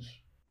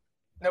challenge.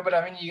 No, but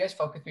I mean, you guys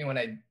fuck with me when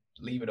I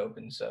leave it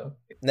open, so.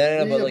 No,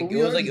 Yeah, but but like we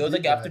it was already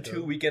like did after that, 2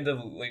 though. weekends of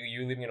like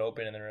you leaving it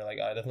open, and then we're like,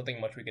 there's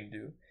nothing much we can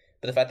do.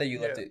 But the fact that you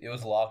left it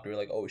was locked, we were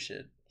like, oh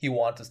shit, he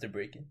wants us to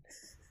break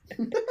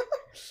in.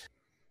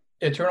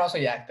 Yeah, Turin also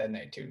yacked that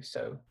night too,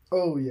 so.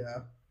 Oh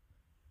yeah.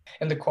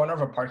 In the corner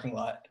of a parking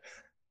lot.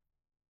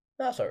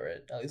 That's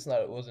alright. At least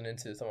it wasn't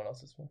into someone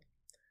else's one.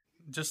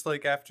 Just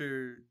like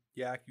after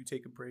Yak, you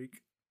take a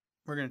break.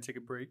 We're gonna take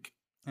a break,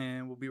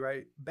 and we'll be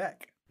right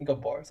back. You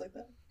got bars like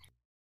that?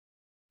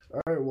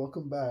 All right,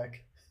 welcome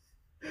back.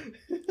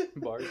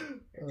 Bars.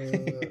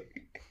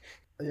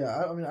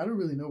 Yeah, I mean, I don't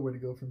really know where to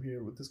go from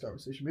here with this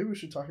conversation. Maybe we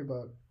should talk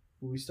about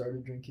when we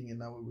started drinking and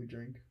now what we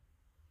drink.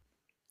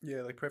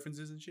 Yeah, like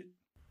preferences and shit.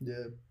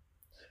 Yeah.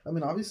 I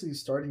mean, obviously,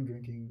 starting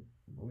drinking,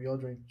 we all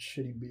drank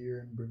shitty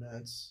beer and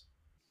brunettes.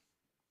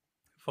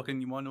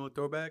 Fucking, you want to know a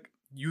throwback?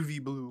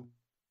 UV blue.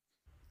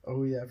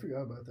 Oh, yeah, I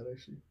forgot about that,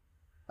 actually.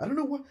 I don't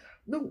know why.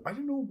 No, I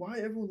don't know why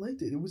everyone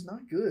liked it. It was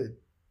not good.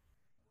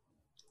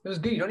 It was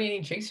good. You don't need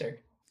any chaser.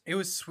 It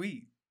was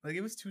sweet. Like,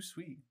 it was too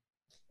sweet.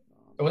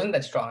 It wasn't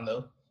that strong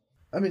though.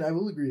 I mean, I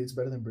will agree it's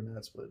better than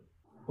brunettes, but...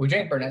 We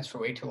drank Burnett's for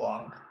way too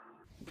long.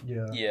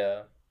 Yeah.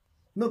 Yeah.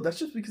 No, that's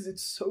just because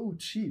it's so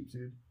cheap,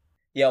 dude.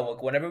 Yeah,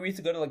 look, whenever we used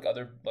to go to like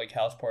other like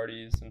house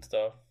parties and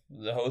stuff,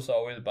 the hosts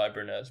always buy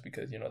Burnett's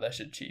because that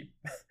shit cheap.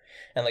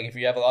 And like if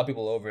you have a lot of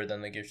people over,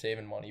 then like you're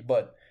saving money.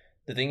 But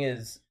the thing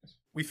is,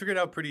 We figured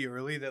out pretty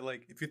early that,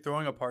 like, if you're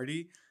throwing a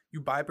party, you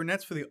buy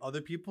brunettes for the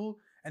other people,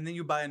 and then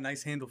you buy a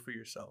nice handle for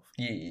yourself.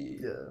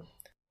 Yeah.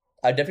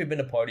 I've definitely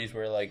been to parties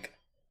where like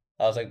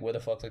I was like, where the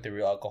fuck's like the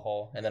real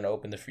alcohol? And then I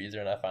opened the freezer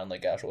and I found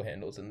like actual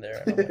handles in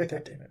there, and I'm like,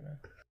 God damn it, man.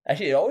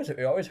 Actually, it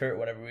always hurt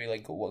whenever we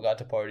like got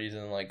to parties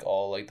and like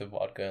all like the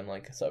vodka and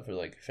like stuff were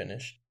like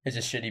finished. It's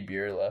just shitty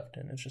beer left,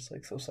 and it's just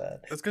like so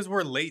sad. That's because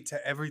we're late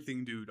to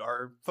everything, dude.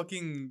 Our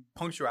fucking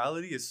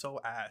punctuality is so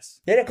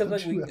ass. Yeah, because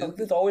like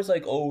it's always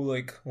like, oh,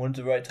 like when's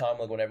the right time?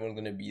 Like when everyone's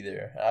gonna be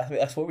there.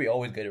 I swear we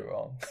always get it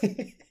wrong.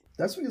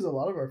 That's because a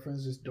lot of our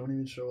friends just don't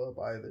even show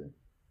up either.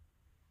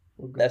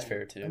 That's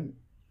fair too. And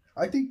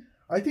I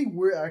think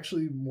we're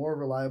actually more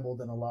reliable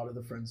than a lot of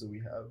the friends that we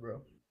have,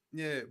 bro.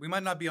 Yeah, we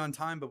might not be on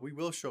time, but we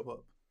will show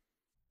up.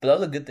 But that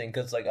was a good thing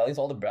because like at least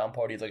all the brown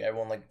parties, like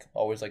everyone like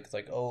always like it's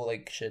like, oh,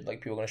 like shit,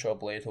 like people are gonna show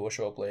up late, so we'll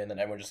show up late, and then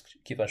everyone just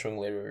keeps on showing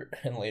later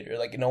and later.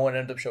 Like no one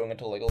ends up showing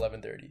until like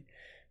 11:30.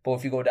 But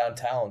if you go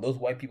downtown, those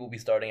white people be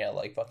starting at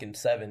like fucking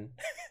 7.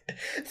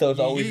 So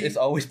it's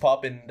always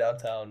popping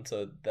downtown.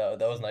 So that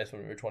was nice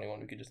when we were 21.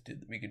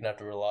 We didn't have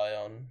to rely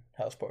on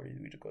house parties.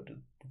 We just go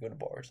to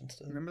bars and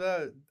stuff. Remember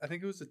that? I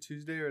think it was a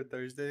Tuesday or a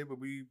Thursday, but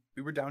we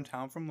were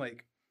downtown from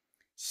like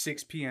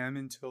 6 p.m.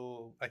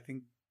 until I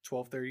think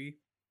 12:30,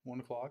 1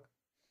 o'clock.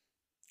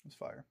 It was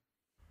fire.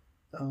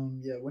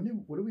 Yeah. What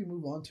do we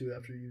move on to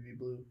after UV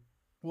Blue?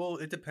 Well,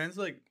 it depends.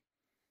 Like,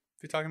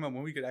 if you're talking about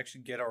when we could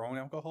actually get our own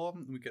alcohol,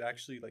 we could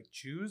actually like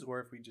choose,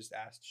 or if we just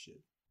asked shit.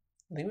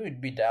 I think we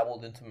would be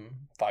dabbled in some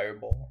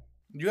Fireball.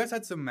 You guys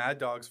had some Mad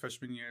Dogs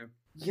freshman year.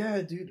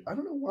 Yeah, dude. I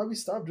don't know why we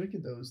stopped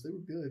drinking those. They were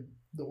good.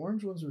 The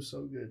orange ones were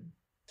so good.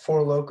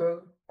 Four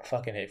Loko. I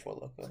fucking hate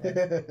Four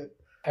Loko.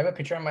 I have a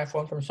picture on my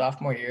phone from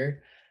sophomore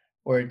year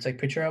where it's like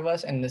picture of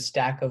us and the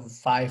stack of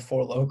 5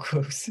 Four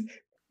Locos.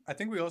 I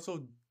think we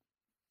also,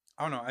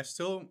 I don't know. I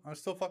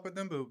still fuck with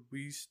them, but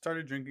we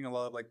started drinking a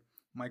lot of like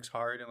Mike's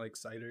Hard and like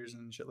ciders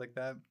and shit like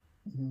that.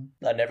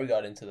 Mm-hmm. I never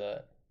got into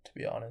that, to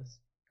be honest.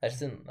 I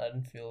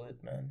didn't feel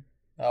it, man.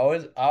 I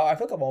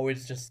feel like I'm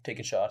always just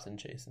taking shots and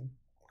chasing.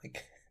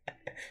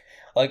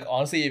 Like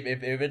honestly,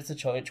 if it's a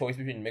choice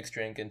between mixed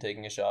drink and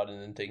taking a shot and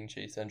then taking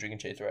chase and drinking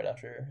chase right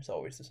after, it's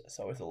always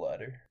the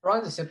latter.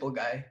 Ron's a simple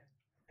guy.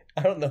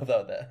 I don't know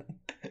about that.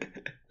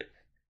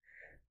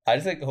 I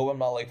just like hope I'm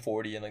not like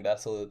 40 and like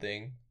that's still the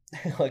thing.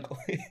 like,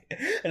 I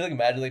just like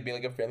imagine like being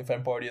like a family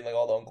friend party and like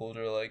all the uncles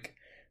are like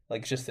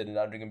just sitting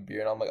down drinking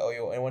beer, and I'm like, oh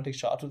yo, anyone take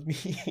shots with me?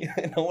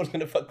 No one's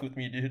gonna fuck with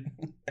me, dude.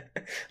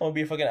 I'm gonna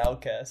be a fucking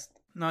outcast.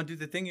 No, dude,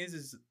 the thing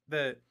is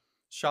that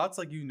shots,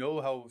 like, you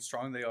know how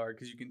strong they are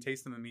because you can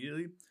taste them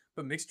immediately.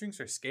 But mixed drinks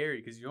are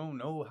scary because you don't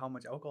know how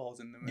much alcohol's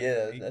in them.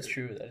 Yeah, that's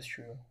true. That is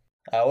true.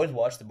 I always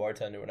watch the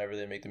bartender whenever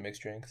they make the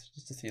mixed drinks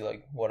just to see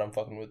like what I'm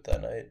fucking with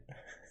that night.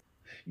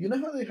 You know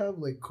how they have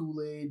like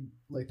Kool-Aid,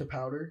 like the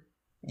powder?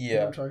 You know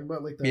what Yeah. I'm talking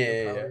about? Like the,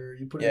 Yeah, the powder.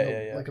 You put Yeah,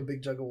 in yeah. like a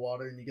big jug of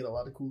water and you get a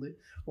lot of Kool-Aid.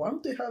 Why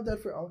don't they have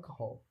that for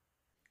alcohol?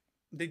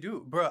 They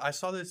do, bro. I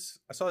saw this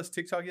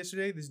TikTok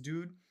yesterday. This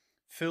dude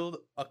filled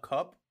a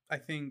cup, I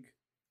think,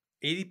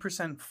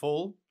 80%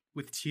 full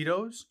with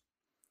Tito's,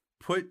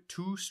 put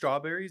 2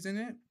 strawberries in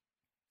it,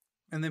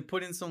 and then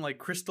put in some like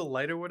Crystal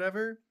Light or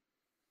whatever,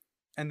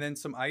 and then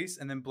some ice,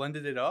 and then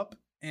blended it up.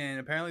 And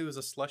apparently it was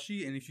a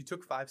slushy. And if you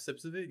took 5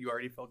 sips of it, you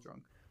already felt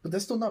drunk. But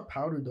that's still not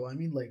powder though. I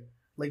mean like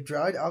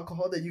dried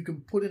alcohol that you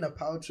can put in a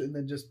pouch and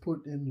then just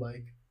put in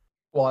like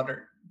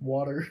Water.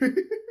 water,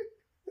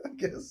 I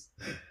guess.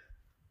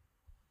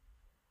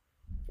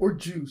 Or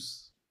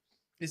juice.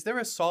 Is there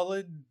a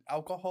solid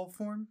alcohol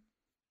form?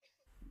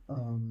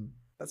 Um,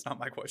 That's not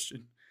my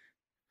question.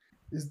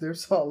 is there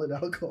solid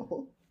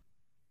alcohol?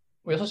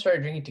 We also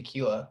started drinking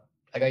tequila.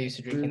 I got used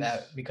to drinking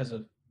There's- that because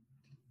of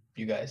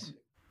you guys.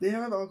 They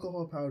have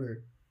alcohol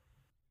powder.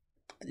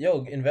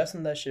 Yo, invest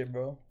in that shit,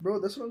 bro.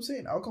 Bro, that's what I'm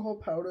saying. Alcohol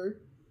powder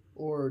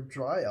or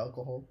dry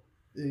alcohol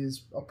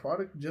is a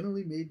product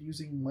generally made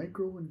using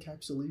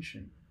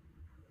microencapsulation.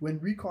 When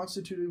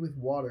reconstituted with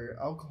water,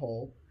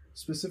 alcohol,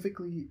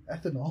 specifically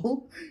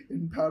ethanol,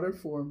 in powder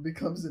form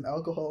becomes an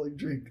alcoholic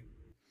drink.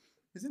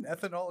 Isn't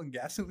ethanol and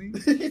gasoline?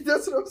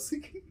 That's what I was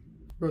thinking.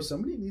 Bro,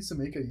 somebody needs to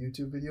make a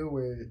YouTube video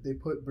where they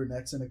put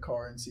brunettes in a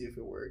car and see if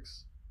it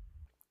works.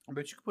 I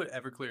bet you could put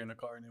Everclear in a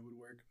car and it would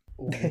work.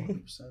 Oh,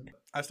 100%.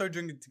 I started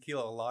drinking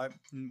tequila a lot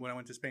when I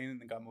went to Spain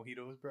and got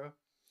mojitos, bro.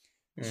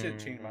 This shit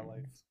changed my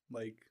life.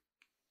 Like,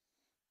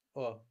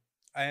 oh,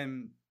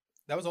 and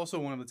that was also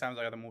one of the times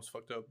I got the most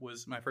fucked up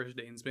was my first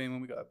day in Spain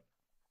when we got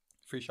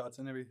free shots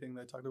and everything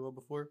that I talked about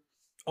before.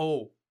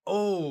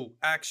 Oh,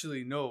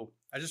 actually, no.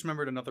 I just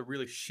remembered another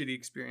really shitty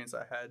experience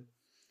I had.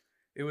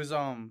 It was,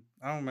 I don't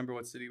remember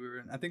what city we were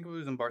in. I think it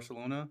was in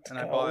Barcelona. And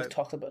I always bought,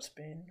 talked about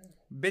Spain.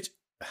 bitch,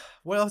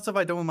 what else have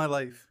I done with my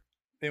life?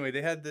 Anyway,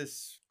 they had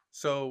this.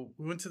 So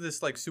we went to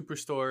this like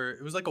superstore.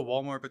 It was like a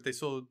Walmart, but they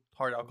sold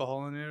hard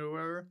alcohol in it or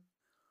whatever.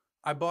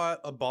 I bought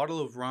a bottle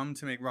of rum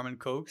to make rum and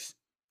cokes.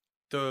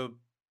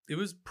 It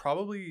was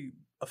probably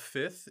a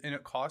fifth, and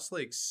it cost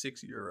like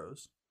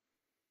 €6.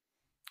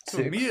 So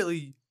Six?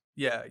 immediately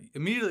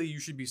you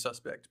should be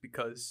suspect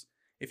because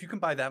if you can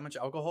buy that much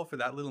alcohol for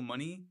that little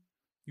money,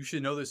 you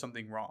should know there's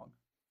something wrong.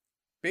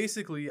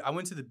 Basically, I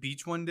went to the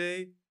beach one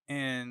day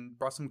and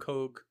brought some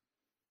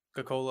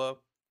Coca-Cola,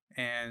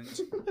 and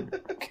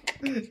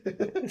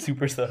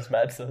Super sus,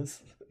 mad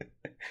sus.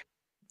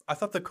 I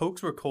thought the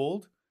Cokes were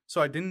cold,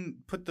 so I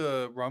didn't put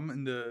the rum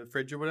in the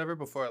fridge or whatever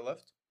before I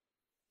left.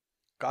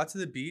 Got to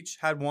the beach,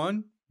 had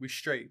one, we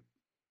straight.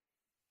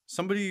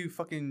 Somebody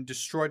fucking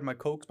destroyed my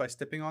Cokes by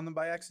stepping on them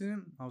by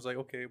accident. I was like,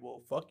 okay,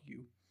 well, fuck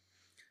you.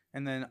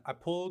 And then I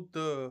pulled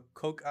the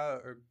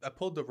I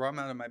pulled the rum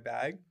out of my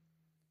bag.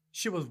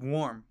 Shit was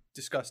warm,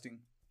 disgusting.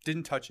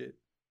 Didn't touch it.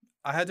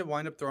 I had to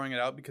wind up throwing it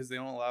out because they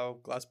don't allow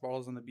glass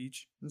bottles on the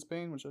beach in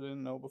Spain, which I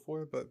didn't know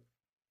before. But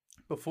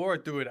before I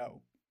threw it out,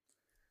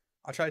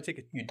 I tried to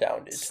take You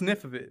downed a it.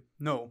 sniff of it.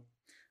 No,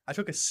 I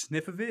took a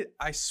sniff of it.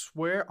 I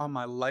swear on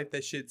my life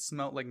that shit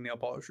smelled like nail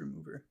polish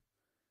remover.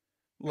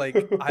 Like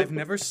I've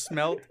never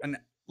smelled an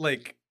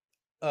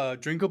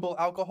drinkable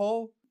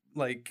alcohol,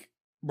 like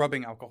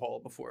rubbing alcohol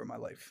before in my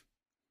life.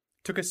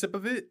 Took a sip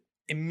of it,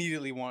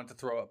 immediately wanted to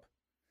throw up.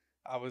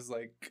 I was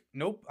like,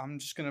 nope, I'm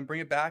just going to bring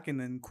it back and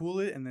then cool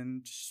it and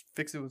then just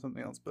fix it with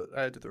something else. But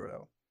I had to throw it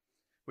out,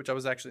 which I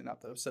was actually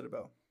not that upset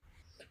about.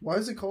 Why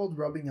is it called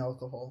rubbing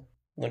alcohol?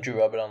 Don't you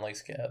rub it on like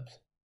scabs?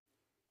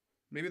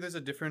 Maybe there's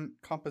a different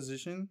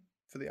composition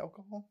for the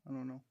alcohol. I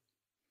don't know.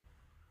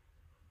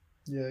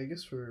 Yeah, I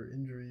guess for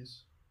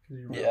injuries. 'Cause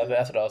you Yeah, rub it.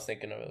 that's what I was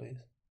thinking of at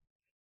least.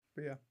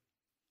 But yeah,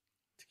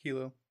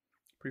 tequila,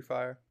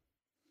 pre-fire.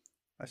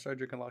 I started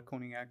drinking a lot of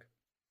cognac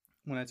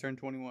when I turned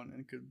 21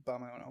 and could buy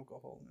my own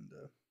alcohol. And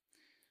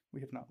we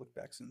have not looked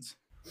back since.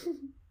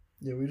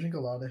 Yeah, we drink a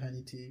lot of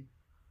Henny tea.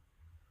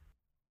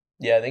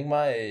 Yeah, I think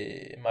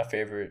my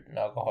favorite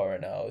alcohol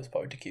right now is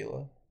probably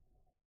tequila.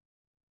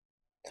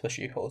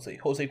 Especially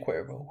Jose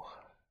Cuervo.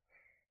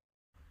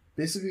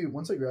 Basically,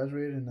 once I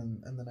graduated and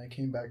then I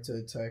came back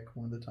to tech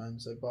one of the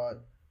times, I bought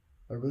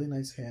a really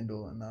nice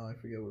handle, and now I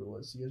forget what it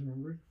was. You guys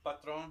remember?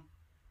 Patron.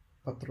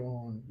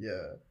 Patron,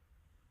 yeah.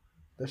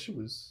 That shit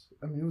was,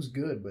 I mean, it was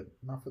good, but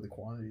not for the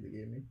quantity they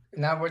gave me.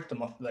 Not worth the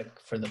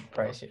for the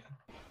price. Yeah.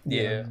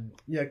 Yeah.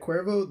 Yeah,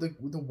 Cuervo,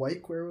 the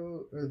white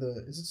Cuervo, or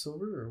is it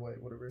silver or white,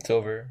 whatever?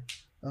 Silver.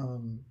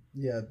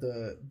 Yeah,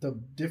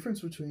 the difference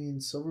between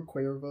Silver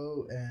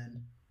Cuervo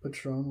and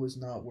Patron was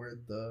not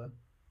worth the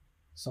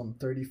some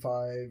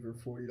 $35 or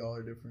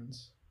 $40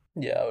 difference.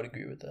 Yeah, I would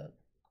agree with that.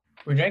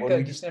 We drank What a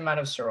do we- decent amount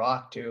of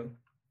Ciroc too.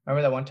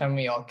 Remember that one time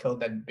we all killed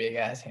that big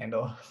ass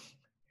handle?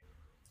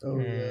 Oh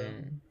yeah.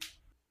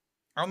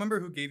 I don't remember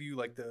who gave you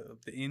like the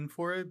in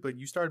for it, but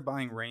you started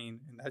buying Rain,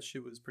 and that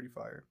shit was pretty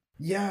fire.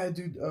 Yeah,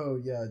 dude. Oh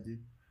yeah,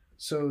 dude.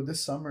 So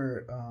this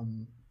summer,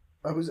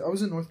 I was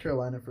in North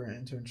Carolina for an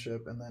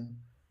internship, and then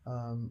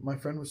my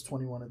friend was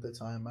 21 at the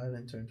time. I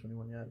hadn't turned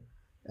 21 yet,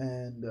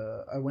 and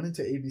I went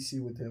into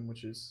ABC with him,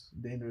 which is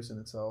dangerous in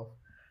itself.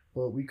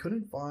 But we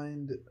couldn't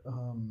find.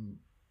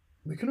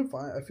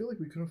 I feel like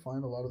we couldn't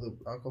find a lot of the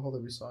alcohol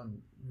that we saw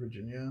in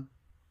Virginia,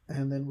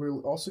 and then we're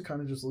also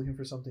kind of just looking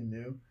for something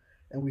new.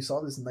 And we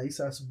saw this nice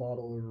ass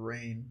bottle of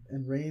Rain,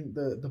 and Rain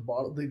the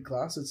bottle, the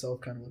glass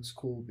itself kind of looks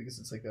cool because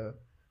it's like a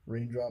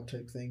raindrop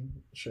type thing,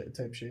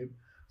 type shape.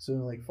 So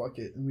we're like, fuck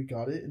it, and we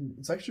got it, and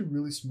it's actually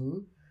really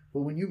smooth.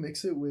 But when you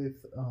mix it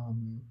with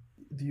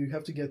you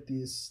have to get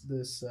this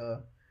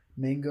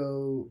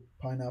mango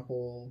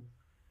pineapple,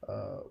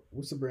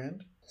 what's the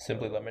brand?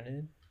 Simply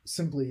Lemonade.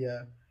 Simply,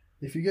 yeah.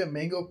 If you get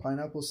mango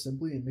pineapple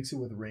Simply and mix it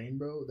with Rain,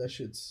 bro, that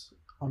shit's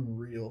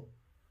unreal.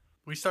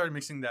 We started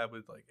mixing that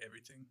with like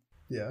everything.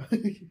 Yeah.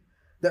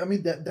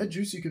 that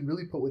juice you can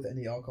really put with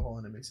any alcohol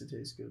and it makes it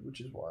taste good,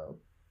 which is wild.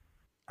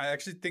 I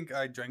actually think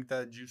I drank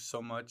that juice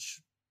so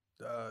much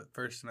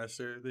first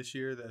semester this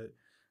year that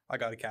I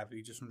got a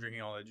cavity just from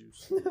drinking all that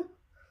juice.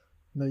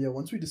 No, yeah,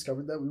 once we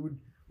discovered that,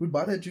 we'd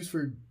buy that juice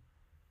for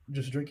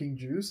just drinking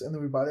juice, and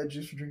then we buy that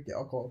juice for drinking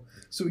alcohol.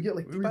 So we get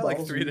like We three buy bottles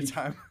like 3 at a week.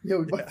 time. Yeah,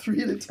 we buy Yeah.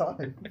 3 at a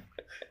time.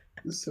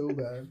 It's so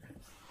bad,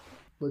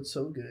 but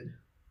so good.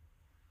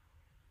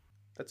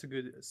 That's a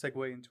good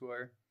segue into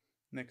our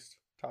next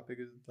topic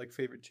is like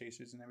favorite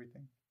chasers and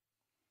everything.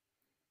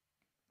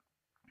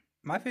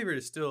 My favorite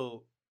is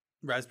still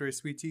raspberry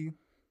sweet tea,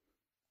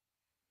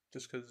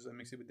 just because I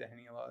mix it with the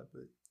Henny a lot.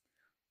 But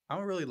I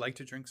don't really like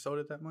to drink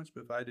soda that much.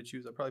 But if I had to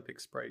choose, I'd probably pick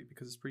Sprite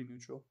because it's pretty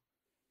neutral.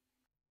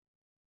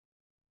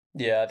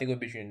 Yeah, I think it's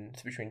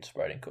between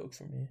Sprite and Coke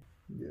for me.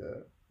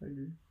 Yeah, I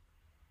agree.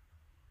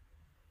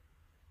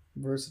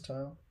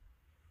 Versatile.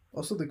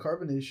 Also, the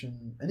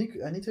carbonation,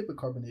 any type of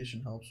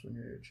carbonation helps when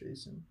you're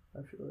chasing. I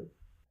feel like,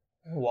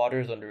 Water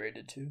is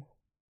underrated too.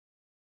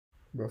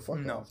 bro, fuck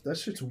No. off. That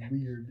shit's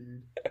weird,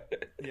 dude.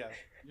 Yeah,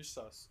 you're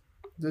sus.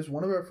 There's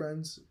one of our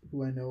friends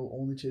who I know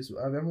only chase.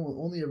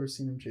 Only ever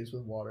seen him chase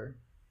with water.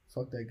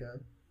 Fuck that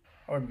guy.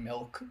 Or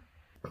milk.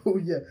 Oh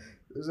yeah,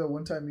 there's that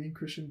one time me and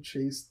Christian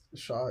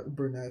shot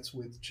brunettes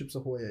with Chips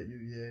Ahoy at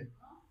UEA,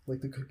 like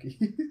the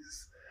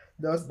cookies.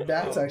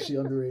 That's actually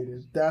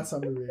underrated. That's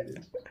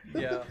underrated.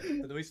 Yeah,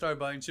 but then we started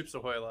buying Chips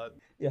Ahoy a lot.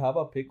 Yeah, how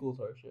about pickles,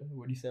 Harsha?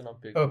 What do you stand on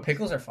pickles? Oh,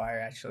 pickles are fire,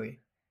 actually.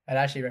 I'd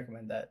actually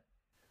recommend that.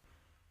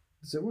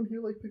 Does everyone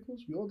here like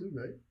pickles? We all do,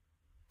 right?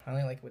 I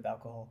only like it with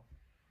alcohol.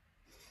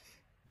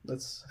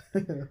 That's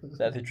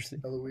That's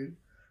interesting. hella weird.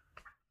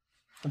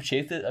 I've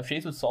chased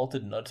with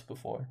salted nuts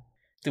before.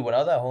 Dude, when I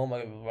was at home, I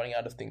was running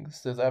out of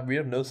things. We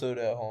have no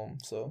soda at home,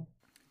 so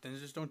Then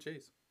just don't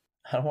chase.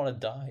 I don't want to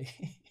die.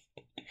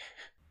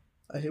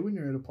 I hate when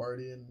you're at a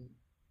party and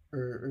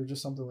or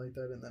just something like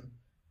that, and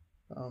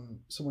then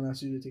someone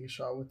asks you to take a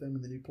shot with them,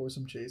 and then you pour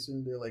some chaser,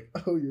 and they're like,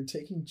 "Oh, you're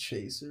taking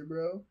chaser,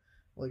 bro?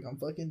 Like I'm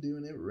fucking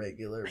doing it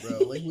regular, bro.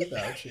 Like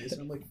without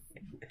chaser." I'm like,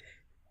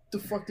 "The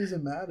fuck does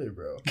it matter,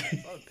 bro?" A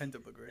lot of pent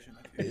up aggression.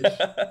 I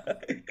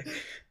feel.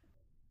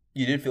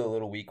 You did feel a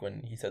little weak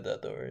when he said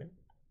that, though, right?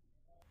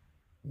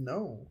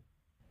 No,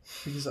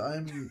 because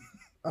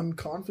I'm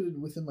confident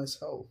within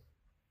myself,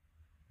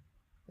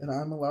 and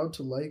I'm allowed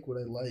to like what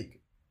I like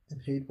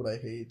and hate what I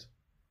hate,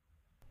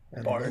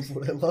 and Bars. love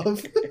what I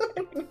love.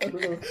 I don't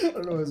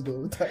know where I was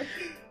going with that.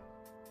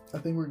 I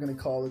think we're gonna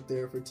call it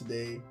there for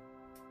today.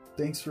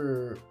 Thanks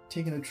for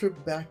taking a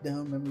trip back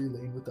down memory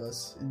lane with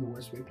us in the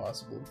worst way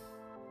possible.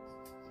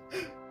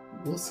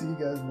 We'll see you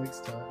guys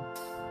next time.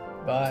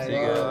 Bye. See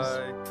you guys.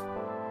 Bye.